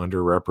kind of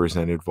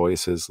underrepresented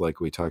voices, like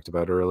we talked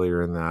about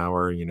earlier in the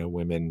hour.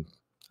 Women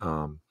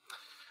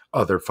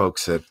other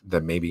folks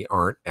that maybe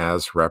aren't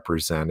as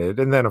represented.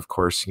 And then, of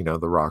course, the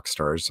rock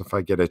stars. If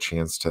I get a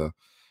chance to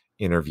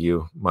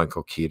interview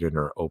Michael Keaton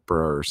or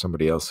Oprah or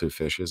somebody else who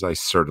fishes, I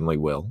certainly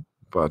will.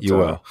 But You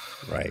will,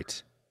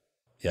 right?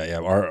 Yeah.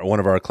 One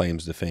of our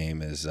claims to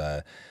fame is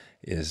I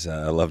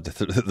love to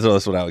throw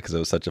this one out because it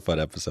was such a fun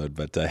episode.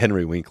 But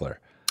Henry Winkler.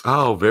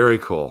 Oh, very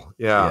cool.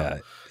 Yeah.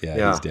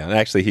 He's down.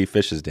 Actually, he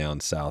fishes down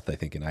south. I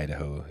think in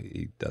Idaho.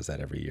 He does that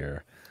every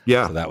year.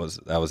 Yeah. So that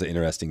was an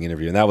interesting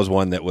interview, and that was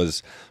one that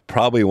was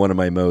probably one of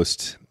my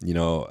most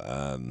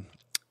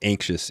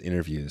anxious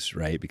interviews,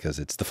 right? Because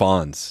it's the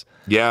fawns.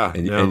 Yeah.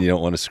 And you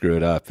don't want to screw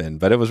it up.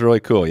 But it was really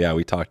cool. Yeah,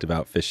 we talked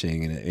about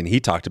fishing, and he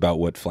talked about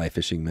what fly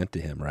fishing meant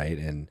to him, right?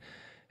 And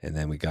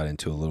then we got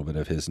into a little bit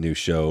of his new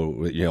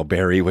show,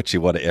 Barry, which he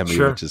won an Emmy,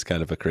 which is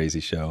kind of a crazy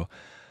show.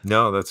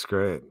 No, that's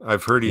great.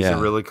 I've heard he's a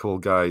really cool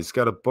guy. He's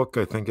got a book,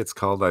 I think it's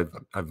called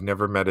I've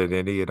Never Met an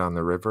Idiot on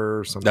the River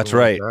or something That's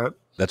right. like that.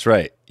 That's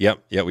right.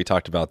 Yep. Yeah, we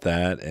talked about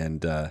that,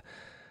 and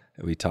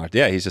we talked.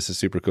 Yeah, he's just a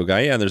super cool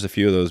guy. Yeah, and there's a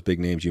few of those big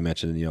names you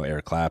mentioned.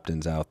 Eric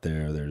Clapton's out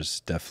there. There's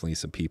definitely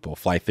some people.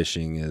 Fly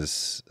fishing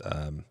is,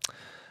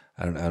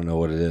 I don't know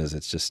what it is.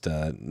 It's just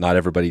not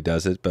everybody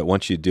does it, but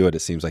once you do it,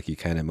 it seems like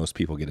most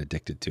people get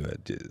addicted to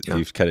it. Do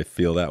you kind of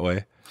feel that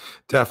way?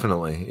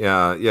 Definitely.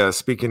 Yeah.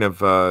 Speaking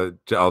of,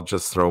 I'll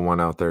just throw one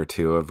out there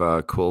too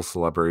of cool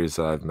celebrities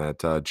that I've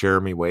met.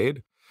 Jeremy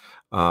Wade,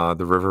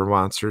 the River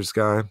Monsters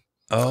guy.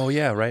 Oh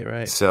yeah,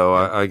 right. So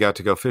I got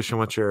to go fishing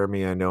with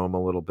Jeremy. I know him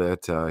a little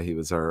bit. He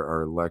was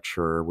our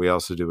lecturer. We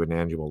also do an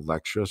annual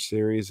lecture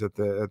series at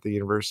the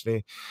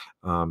university.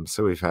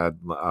 So we've had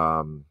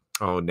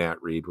Nat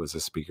Reed was a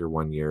speaker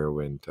one year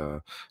when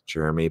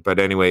Jeremy. But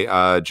anyway,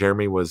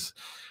 Jeremy was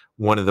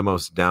one of the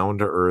most down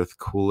to earth,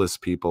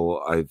 coolest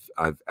people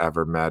I've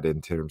ever met.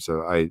 In terms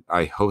of, I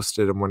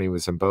hosted him when he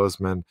was in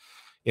Bozeman.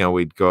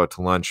 We'd go out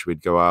to lunch,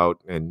 we'd go out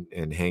and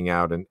hang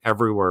out, and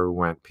everywhere we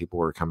went, people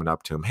were coming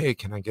up to him. Hey,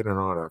 can I get an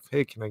autograph?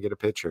 Hey, can I get a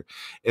picture?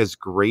 As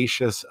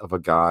gracious of a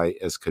guy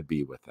as could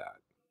be with that.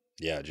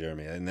 Yeah,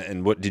 Jeremy.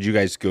 And what did you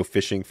guys go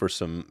fishing for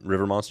some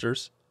river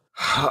monsters?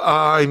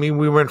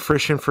 We went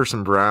fishing for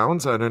some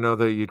browns. I don't know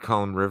that you'd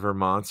call them river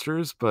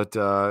monsters, but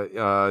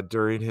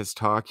during his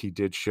talk, he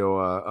did show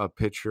a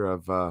picture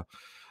of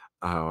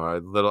I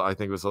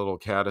think it was a little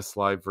caddis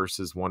fly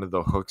versus one of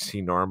the hooks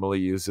he normally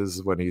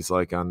uses when he's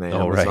like on the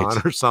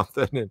Amazon or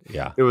something. And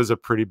it was a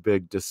pretty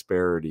big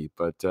disparity,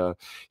 but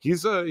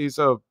he's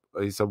a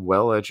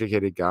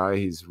well-educated guy.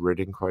 He's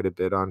written quite a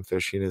bit on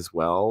fishing as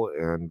well.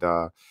 And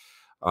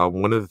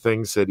one of the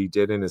things that he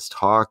did in his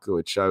talk,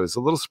 which I was a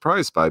little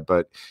surprised by,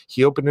 but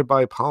he opened it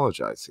by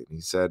apologizing. He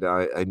said,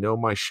 I know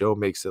my show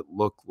makes it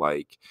look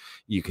like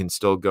you can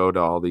still go to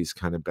all these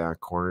kind of back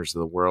corners of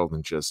the world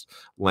and just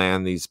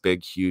land these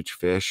big, huge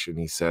fish. And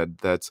he said,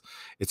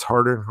 it's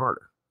harder and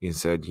harder. He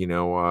said,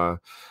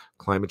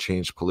 climate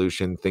change,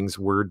 pollution, things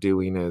we're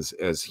doing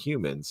as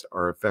humans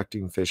are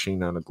affecting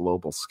fishing on a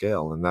global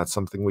scale. And that's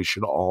something we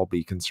should all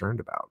be concerned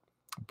about.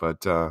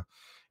 But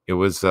it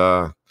was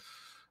a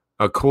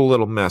cool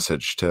little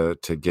message to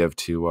give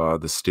to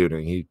the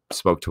student. He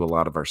spoke to a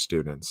lot of our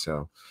students.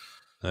 So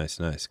nice.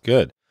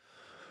 Good.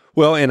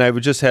 Well, and I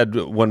just had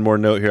one more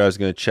note here I was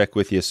going to check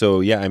with you.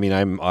 So yeah,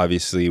 I'm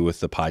obviously with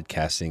the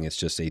podcasting, it's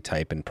just a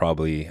type, and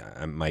probably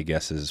my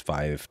guess is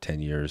 5,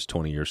 10 years,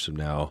 20 years from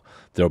now,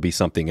 there'll be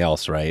something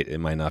else, right? It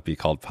might not be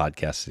called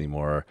podcast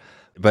anymore.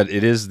 But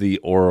it is the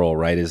oral,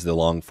 right? Is the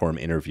long form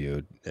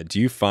interview. Do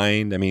you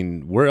find,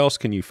 where else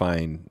can you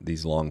find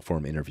these long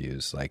form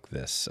interviews like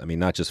this?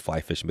 Not just fly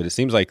fishing, but it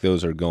seems like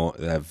those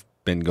have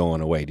been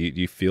going away. Do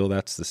you feel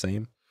that's the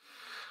same?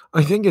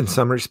 I think in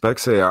some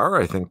respects they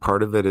are. I think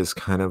part of it is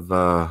kind of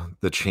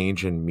the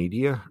change in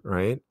media,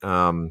 right?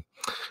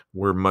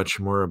 We're much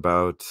more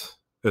about,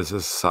 as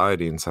a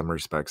society in some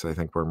respects, I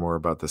think we're more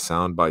about the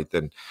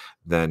soundbite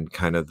than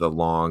kind of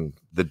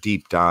the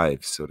deep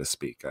dive, so to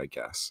speak, I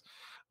guess.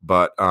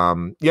 But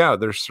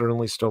they're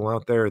certainly still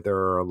out there. There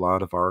are a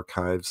lot of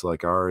archives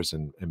like ours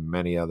and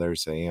many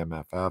others,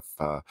 AMFF,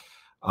 a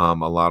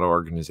lot of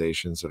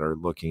organizations that are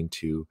looking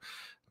to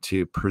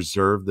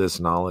preserve this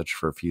knowledge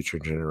for future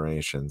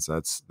generations.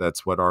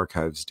 That's what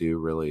archives do,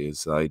 really,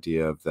 is the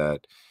idea of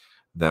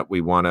that we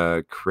want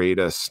to create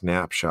a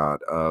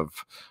snapshot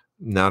of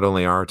not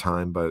only our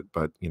time, but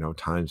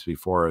times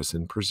before us,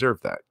 and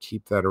preserve that,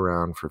 keep that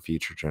around for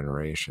future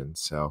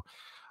generations. So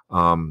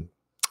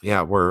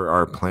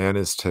our plan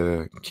is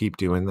to keep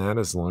doing that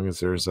as long as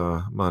there's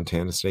a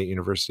Montana State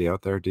University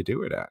out there to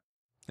do it at.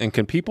 And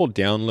can people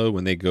download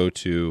when they go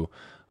to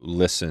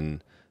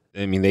listen?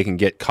 They can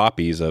get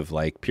copies of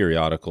like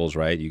periodicals,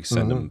 right? You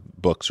send them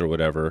books or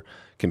whatever.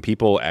 Can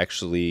people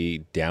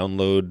actually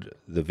download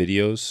the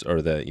videos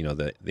or the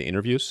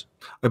interviews?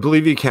 I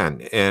believe you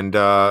can, and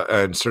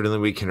certainly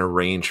we can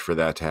arrange for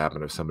that to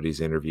happen if somebody's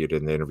interviewed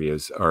in the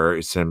interviews or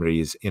if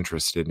somebody's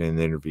interested in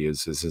the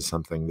interviews. This is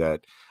something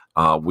that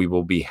we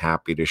will be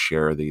happy to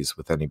share these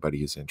with anybody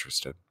who's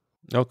interested.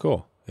 Oh,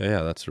 cool.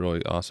 Yeah, that's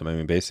really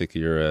awesome.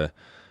 Basically,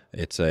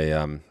 it's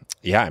a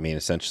Yeah, I mean,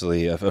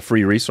 essentially a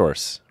free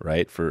resource,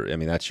 right?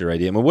 That's your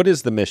idea. I mean, what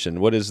is the mission?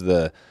 What is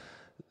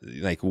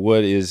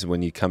what is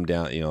when you come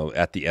down,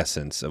 at the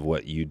essence of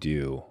what you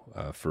do?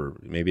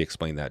 Maybe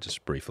explain that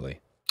just briefly.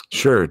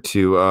 Sure.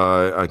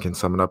 I can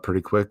sum it up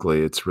pretty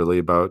quickly. It's really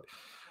about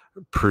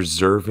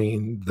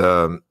preserving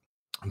the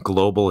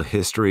global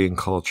history and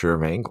culture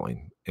of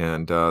angling.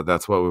 And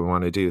that's what we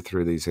want to do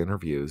through these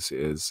interviews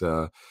is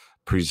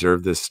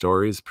preserve these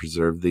stories,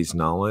 preserve these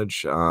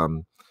knowledge.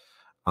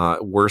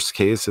 Worst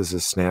case is a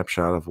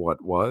snapshot of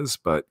what was,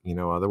 but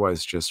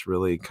otherwise just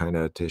really kind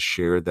of to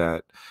share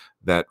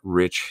that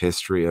rich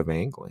history of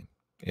angling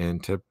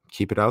and to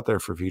keep it out there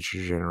for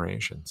future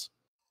generations.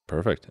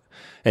 Perfect.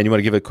 And you want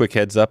to give a quick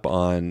heads up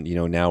on,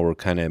 now we're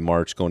kind of in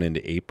March going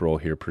into April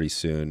here pretty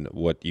soon,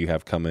 what you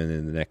have coming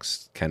in the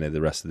next kind of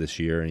the rest of this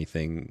year,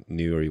 anything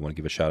new or you want to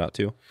give a shout out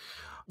to?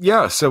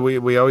 Yeah, so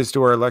we always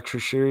do our lecture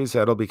series.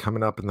 That'll be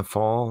coming up in the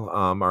fall.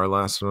 Our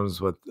last one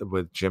was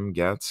with Jim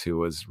Getz, who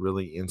was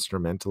really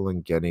instrumental in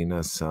getting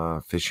us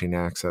fishing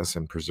access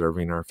and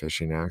preserving our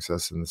fishing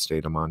access in the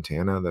state of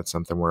Montana. That's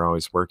something we're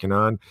always working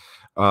on.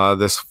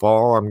 This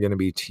fall, I'm going to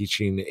be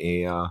teaching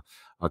a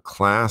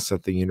class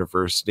at the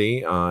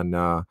university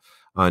on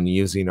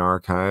using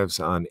archives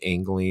on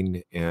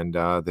angling and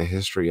the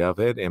history of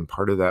it, and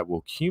part of that will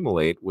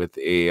accumulate with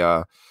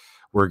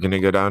we're going to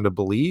go down to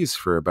Belize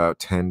for about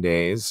 10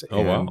 days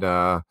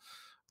go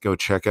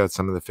check out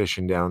some of the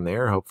fishing down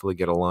there. Hopefully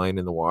get a line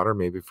in the water,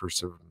 maybe for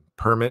some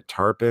permit,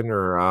 tarpon,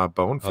 or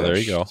bonefish. Oh, there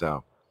you go.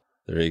 So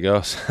there you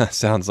go.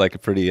 Sounds like a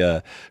pretty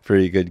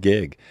good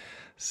gig.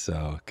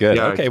 So good.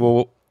 Yeah, okay.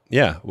 We'll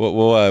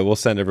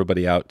send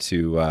everybody out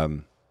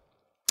to,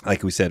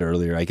 like we said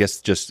earlier, I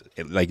guess just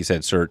like you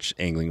said, search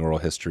Angling Oral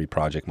History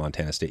Project,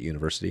 Montana State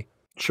University.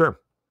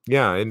 Sure.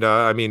 Yeah.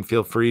 And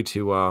feel free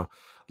to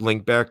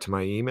link back to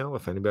my email.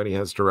 If anybody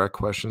has direct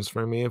questions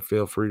for me,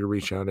 feel free to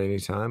reach out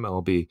anytime.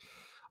 I'll be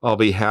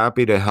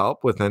happy to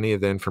help with any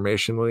of the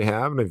information we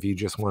have. And if you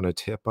just want a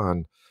tip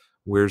on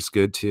where's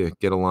good to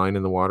get a line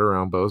in the water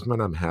around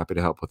Bozeman, I'm happy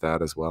to help with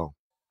that as well.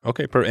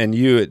 Okay. And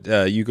you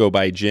go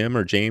by Jim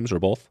or James or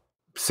both?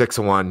 6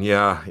 of 1.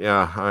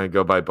 Yeah. I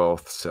go by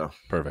both. So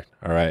perfect.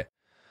 All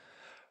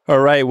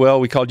right. Well,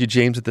 we called you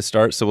James at the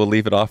start, so we'll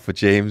leave it off with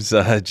James.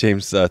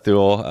 James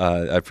Thull.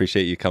 I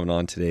appreciate you coming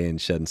on today and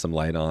shedding some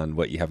light on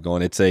what you have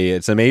going. It's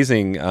an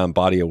amazing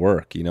body of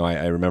work.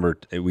 I remember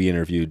we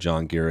interviewed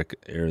John Garrick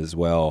as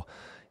well,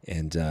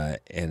 and I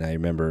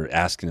remember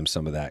asking him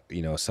some of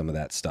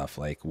that stuff,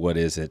 like what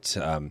is it?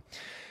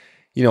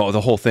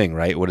 The whole thing,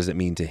 right? What does it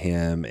mean to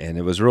him? And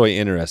it was really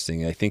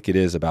interesting. I think it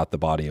is about the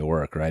body of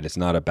work, right? It's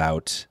not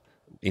about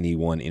any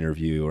one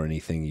interview or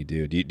anything you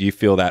do. Do you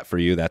feel that for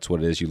you, that's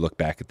what it is? You look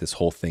back at this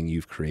whole thing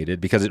you've created,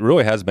 because it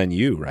really has been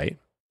you, right?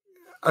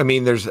 I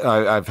mean,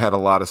 I've had a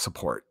lot of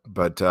support,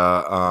 but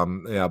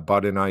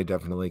Bud and I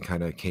definitely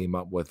kind of came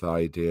up with the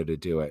idea to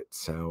do it.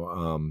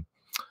 So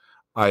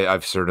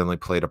I've certainly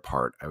played a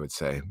part, I would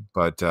say.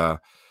 But yeah,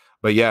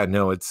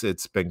 no,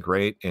 it's been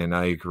great, and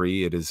I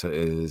agree. It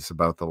is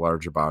about the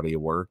larger body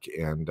of work,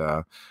 and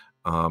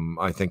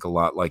I think a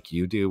lot like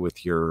you do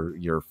with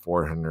your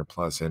 400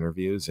 plus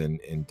interviews and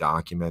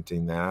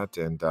documenting that.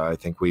 And I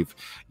think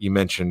you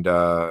mentioned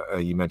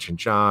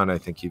John. I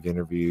think you've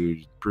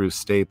interviewed Bruce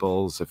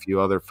Staples, a few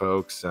other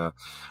folks.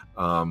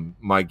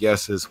 My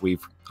guess is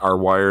our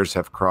wires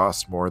have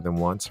crossed more than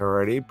once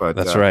already, but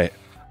that's right.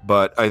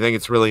 But I think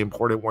it's really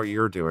important what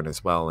you're doing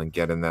as well, and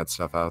getting that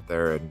stuff out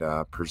there and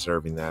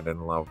preserving that, and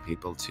allow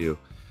people to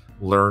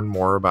learn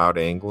more about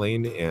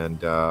angling,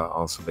 and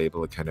also be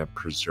able to kind of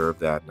preserve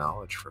that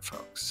knowledge for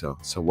folks.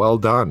 So well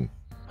done.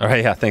 All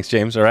right. Yeah. Thanks,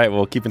 James. All right.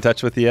 We'll keep in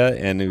touch with you,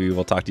 and we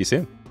will talk to you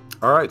soon.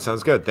 All right.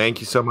 Sounds good.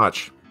 Thank you so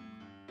much.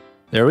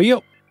 There we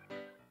go.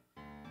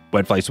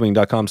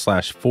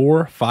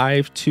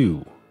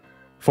 wetflyswing.com/452.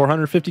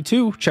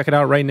 452. Check it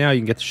out right now. You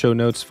can get the show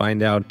notes,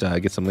 find out,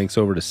 get some links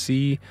over to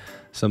see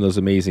some of those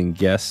amazing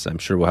guests. I'm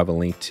sure we'll have a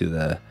link to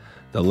the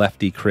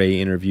Lefty Kreh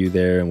interview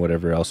there, and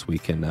whatever else we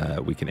can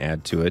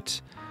add to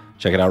it.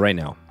 Check it out right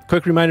now.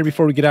 Quick reminder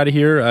before we get out of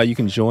here, you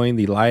can join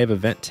the live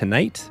event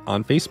tonight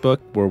on Facebook,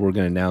 where we're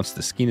going to announce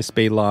the Skeena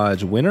Spey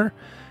Lodge winner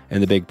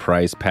and the big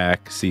prize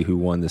pack, see who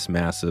won this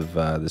massive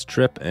this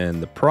trip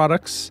and the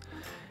products.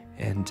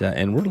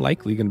 And we're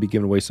likely going to be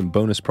giving away some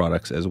bonus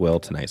products as well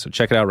tonight. So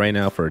check it out right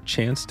now for a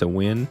chance to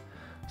win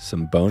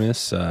some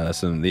bonus.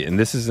 And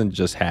this isn't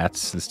just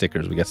hats and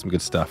stickers. We got some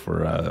good stuff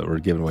we're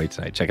giving away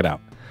tonight. Check it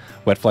out.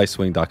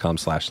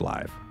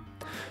 wetflyswing.com/live.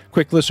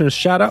 Quick listeners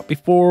shout out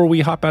before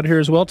we hop out of here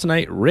as well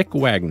tonight. Rick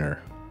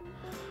Wagner.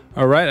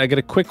 All right, I got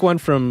a quick one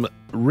from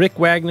Rick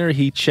Wagner.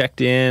 He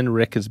checked in.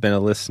 Rick has been a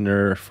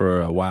listener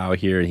for a while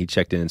here, and he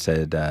checked in and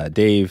said,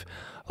 Dave,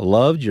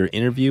 loved your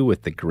interview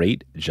with the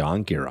great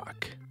John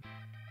Garrick.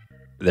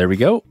 There we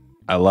go.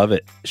 I love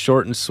it.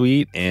 Short and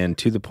sweet and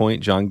to the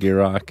point, John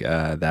Garrick.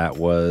 That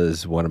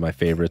was one of my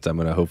favorites. I'm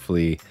going to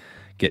hopefully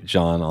get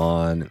John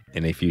on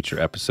in a future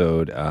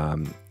episode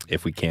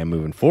if we can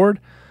moving forward.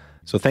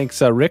 So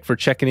thanks, Rick, for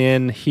checking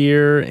in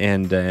here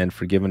and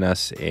for giving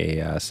us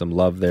some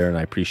love there, and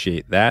I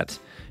appreciate that.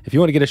 If you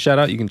want to get a shout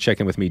out, you can check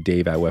in with me,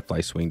 Dave at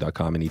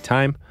wetflyswing.com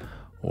anytime,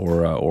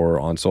 or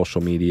on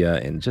social media,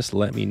 and just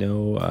let me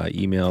know.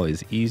 Email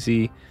is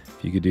easy.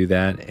 If you could do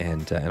that,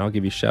 and I'll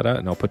give you a shout out,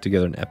 and I'll put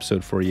together an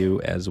episode for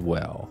you as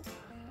well.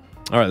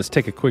 All right, let's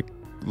take a quick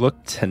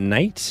look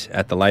tonight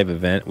at the live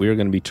event. We are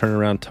going to be turning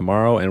around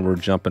tomorrow, and we're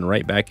jumping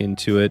right back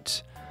into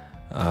it.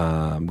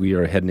 We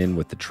are heading in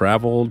with the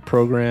travel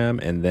program,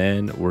 and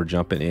then we're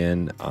jumping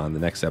in on the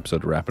next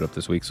episode to wrap it up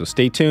this week. So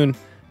stay tuned.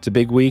 It's a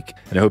big week,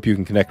 and I hope you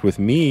can connect with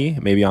me,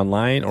 maybe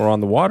online or on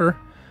the water,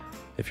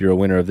 if you're a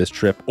winner of this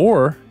trip,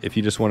 or if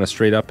you just want to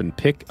straight up and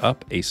pick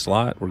up a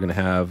slot. We're going to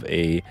have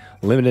a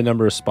limited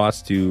number of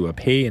spots to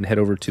pay and head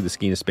over to the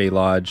Skeena Bay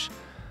Lodge,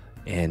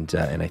 and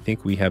I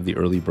think we have the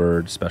early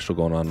bird special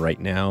going on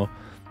right now.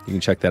 You can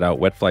check that out,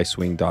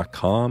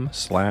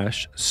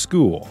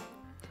 wetflyswing.com/school.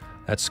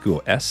 That's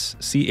school,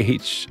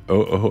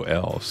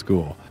 SCHOOL,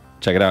 school.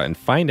 Check it out and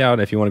find out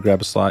if you want to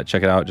grab a slot.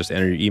 Check it out. Just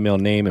enter your email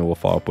name, and we'll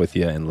follow up with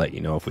you and let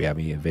you know if we have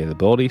any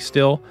availability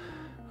still.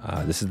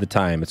 This is the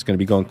time. It's going to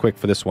be going quick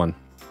for this one.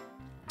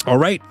 All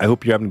right. I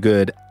hope you're having a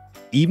good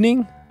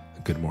evening,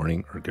 good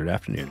morning, or good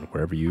afternoon,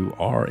 wherever you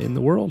are in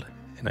the world.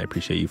 And I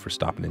appreciate you for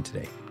stopping in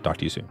today. Talk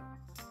to you soon.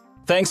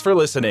 Thanks for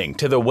listening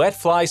to the Wet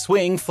Fly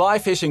Swing Fly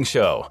Fishing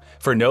Show.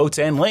 For notes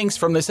and links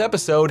from this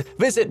episode,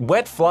 visit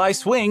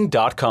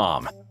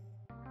wetflyswing.com.